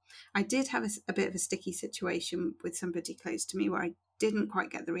that I did have a bit of a sticky situation with somebody close to me where I didn't quite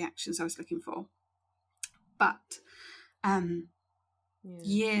get the reactions I was looking for. But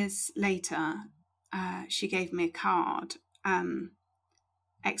years later, she gave me a card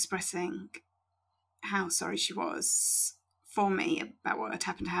expressing how sorry she was for me about what had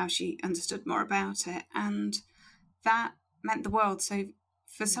happened, how she understood more about it. And that meant the world. So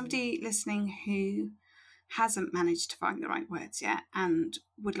for somebody listening who hasn't managed to find the right words yet and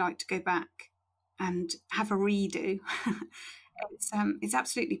would like to go back and have a redo, it's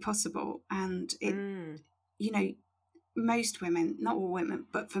absolutely possible. And it, most women, not all women,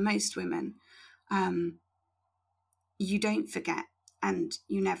 but for most women, you don't forget and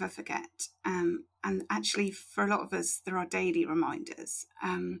you never forget. And actually, for a lot of us, there are daily reminders.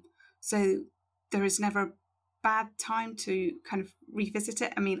 So there is never a bad time to kind of revisit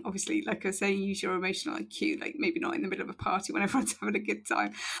it. I mean, obviously, like I was saying, use your emotional IQ, like maybe not in the middle of a party when everyone's having a good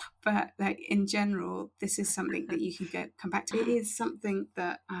time, but like in general, this is something that you can come back to. It is something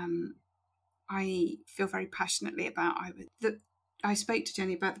that I feel very passionately about. I spoke to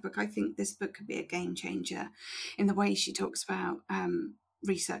Jenny about the book. I think this book could be a game changer in the way she talks about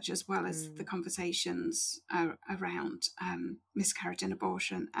research as well as the conversations around miscarriage and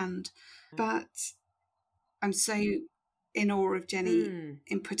abortion. But I'm so in awe of Jenny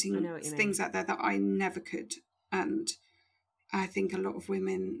in putting things out there that I never could. And I think a lot of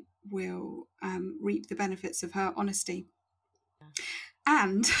women will reap the benefits of her honesty.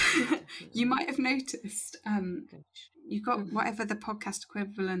 And you might have noticed you've got whatever the podcast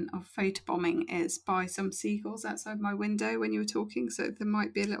equivalent of photobombing is by some seagulls outside my window when you were talking. So there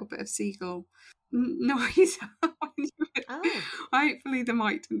might be a little bit of seagull noise. Hopefully the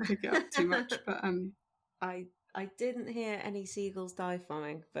mic didn't pick it up too much. But I didn't hear any seagulls dive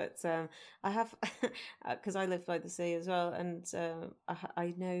bombing, but I have, because I live by the sea as well, and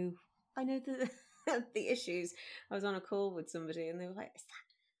I know the the issues. I was on a call with somebody, and they were like, "Is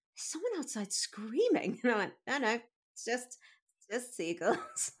someone outside screaming?" And I went, "No, it's just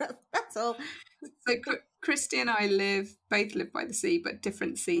seagulls. That's all." So Christy and I both live by the sea, but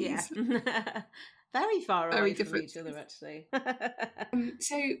different seas. Yeah. Very far Very away from different. each other, actually.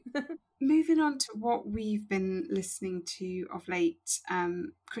 So moving on to what we've been listening to of late,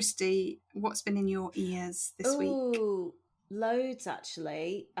 Christy, what's been in your ears this week? Ooh, loads,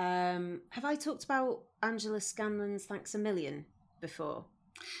 actually. Have I talked about Angela Scanlon's Thanks a Million before?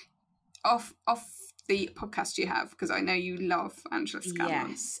 Off the podcast you have, because I know you love Angela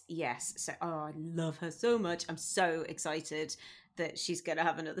Scanlon. Yes. So, I love her so much. I'm so excited that she's going to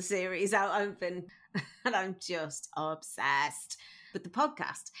have another series out open, and I'm just obsessed. But the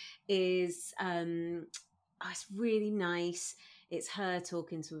podcast is, it's really nice. It's her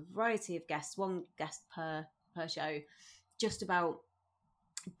talking to a variety of guests, one guest per show, just about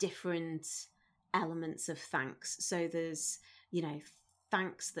different elements of thanks. So there's,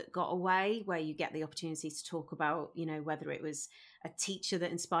 thanks that got away, where you get the opportunity to talk about, whether it was a teacher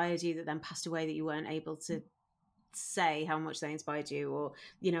that inspired you that then passed away that you weren't able to say how much they inspired you, or,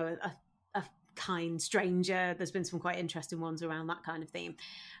 a kind stranger. There's been some quite interesting ones around that kind of theme.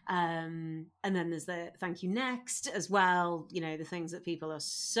 And then there's the thank you next as well, the things that people are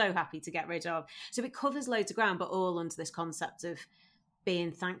so happy to get rid of. So it covers loads of ground, but all under this concept of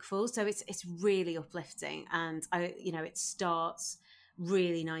being thankful. So it's really uplifting. And it starts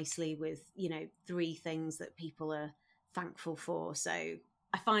really nicely with, 3 things that people are thankful for. So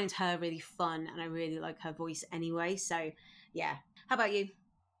I find her really fun, and I really like her voice anyway. So yeah. How about you?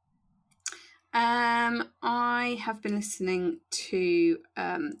 I have been listening to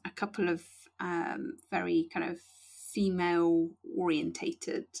a couple of very kind of female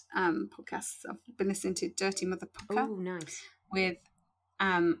orientated podcasts. I've been listening to Dirty Mother Pucker. Oh, nice. With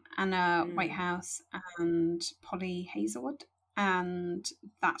Anna Whitehouse and Polly Hazelwood, and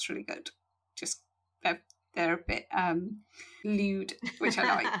that's really good. Just they're a bit lewd, which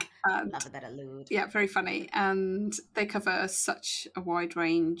I like. Love a bit of lewd. Yeah, very funny. And they cover such a wide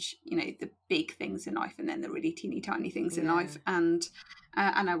range, the big things in life and then the really teeny tiny things in life. And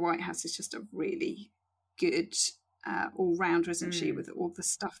Anna Whitehouse is just a really good all-rounder, isn't she, with all the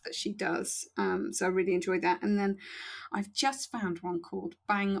stuff that she does. So I really enjoyed that. And then I've just found one called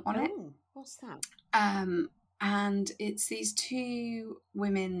Bang On It. What's that? And it's these 2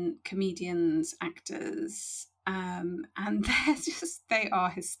 women comedians, actors, and they are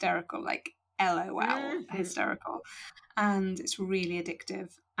hysterical, like LOL, hysterical. And it's really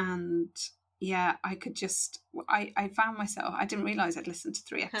addictive. And yeah, I found myself, I didn't realise I'd listened to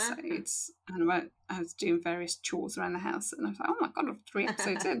 3 episodes. And I was doing various chores around the house, and I was like, oh my God, I'm 3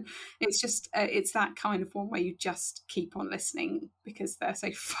 episodes in. It's just, it's that kind of one where you just keep on listening because they're so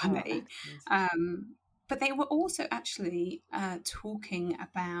funny. But they were also actually talking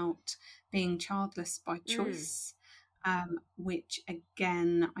about being childless by choice, which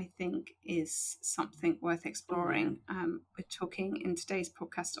again, I think is something worth exploring. We're talking in today's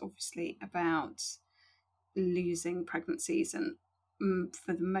podcast, obviously, about losing pregnancies, and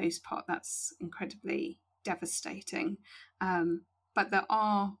for the most part, that's incredibly devastating. But there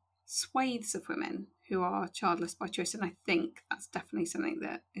are swathes of women who are childless by choice, and I think that's definitely something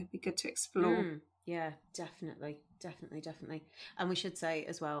that it would be good to explore. Yeah, definitely. And we should say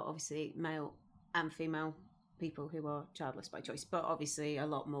as well, obviously, male and female people who are childless by choice, but obviously a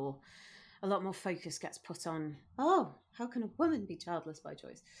lot more focus gets put on, how can a woman be childless by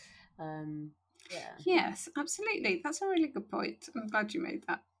choice? Yes, absolutely. That's a really good point. I'm glad you made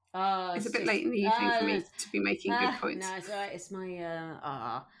that. It's a bit late in the evening for me to be making good points. No, it's all right. It's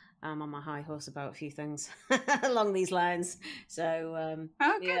my I'm on my high horse about a few things along these lines. So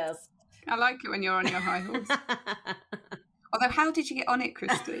yes. I like it when you're on your high horse. Although, how did you get on it,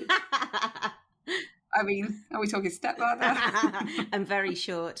 Christy? I mean, are we talking stepladder? I'm very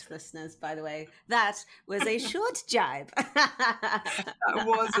short, listeners, by the way. That was a short jibe. That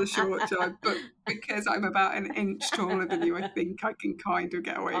was a short jibe, but because I'm about an inch taller than you, I think I can kind of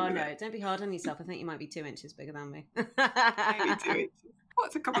get away with it. Oh, no, don't be hard on yourself. I think you might be 2 inches bigger than me. Maybe 2 inches.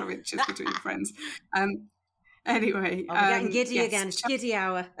 What's a couple of inches between friends? Anyway, we're getting giddy again. It's giddy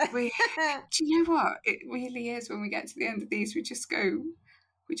hour. Do you know what? It really is. When we get to the end of these, we just go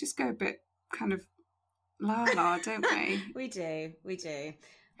a bit kind of la, don't we? We do.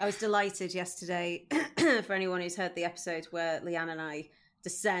 I was delighted yesterday for anyone who's heard the episode where Leanne and I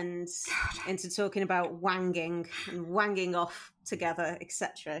descend into talking about wanging and wanging off together,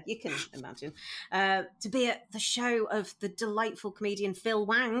 etc. You can imagine. To be at the show of the delightful comedian Phil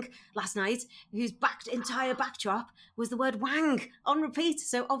Wang last night, whose entire backdrop was the word wang on repeat.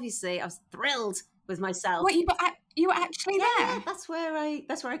 So obviously I was thrilled with myself. What, you were actually there? Yeah, that's where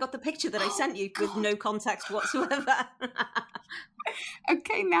I got the picture that I sent you with no context whatsoever.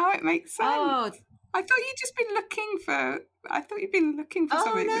 Okay, now it makes sense. I thought you'd just been looking for. I thought you'd been looking for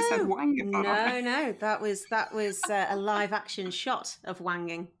something that said wangify. No, that was a live action shot of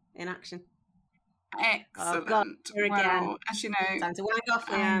wanging in action. Excellent. Oh, God, here again. Well, as you know, Time to wang off,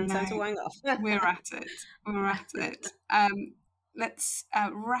 Leanne. Time to wang off. We're at it. Let's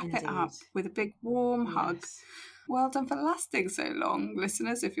wrap it up with a big warm hug. Well done for lasting so long,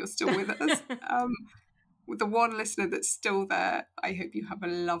 listeners, if you're still with us. With the one listener that's still there, I hope you have a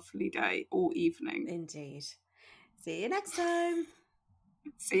lovely day or evening. Indeed. See you next time.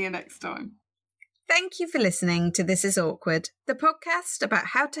 See you next time. Thank you for listening to This Is Awkward, the podcast about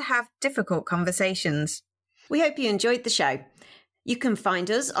how to have difficult conversations. We hope you enjoyed the show. You can find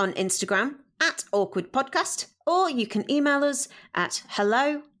us on Instagram @awkwardpodcast, or you can email us at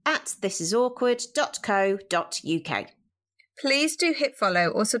hello@thisisawkward.co.uk. Please do hit follow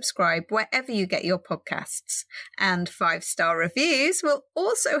or subscribe wherever you get your podcasts. And 5-star reviews will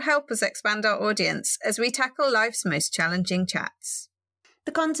also help us expand our audience as we tackle life's most challenging chats.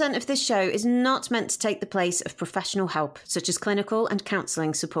 The content of this show is not meant to take the place of professional help, such as clinical and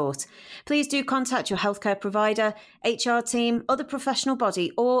counselling support. Please do contact your healthcare provider, HR team, other professional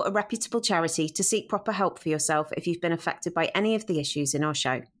body, or a reputable charity to seek proper help for yourself if you've been affected by any of the issues in our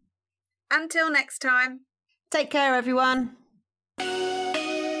show. Until next time. Take care, everyone.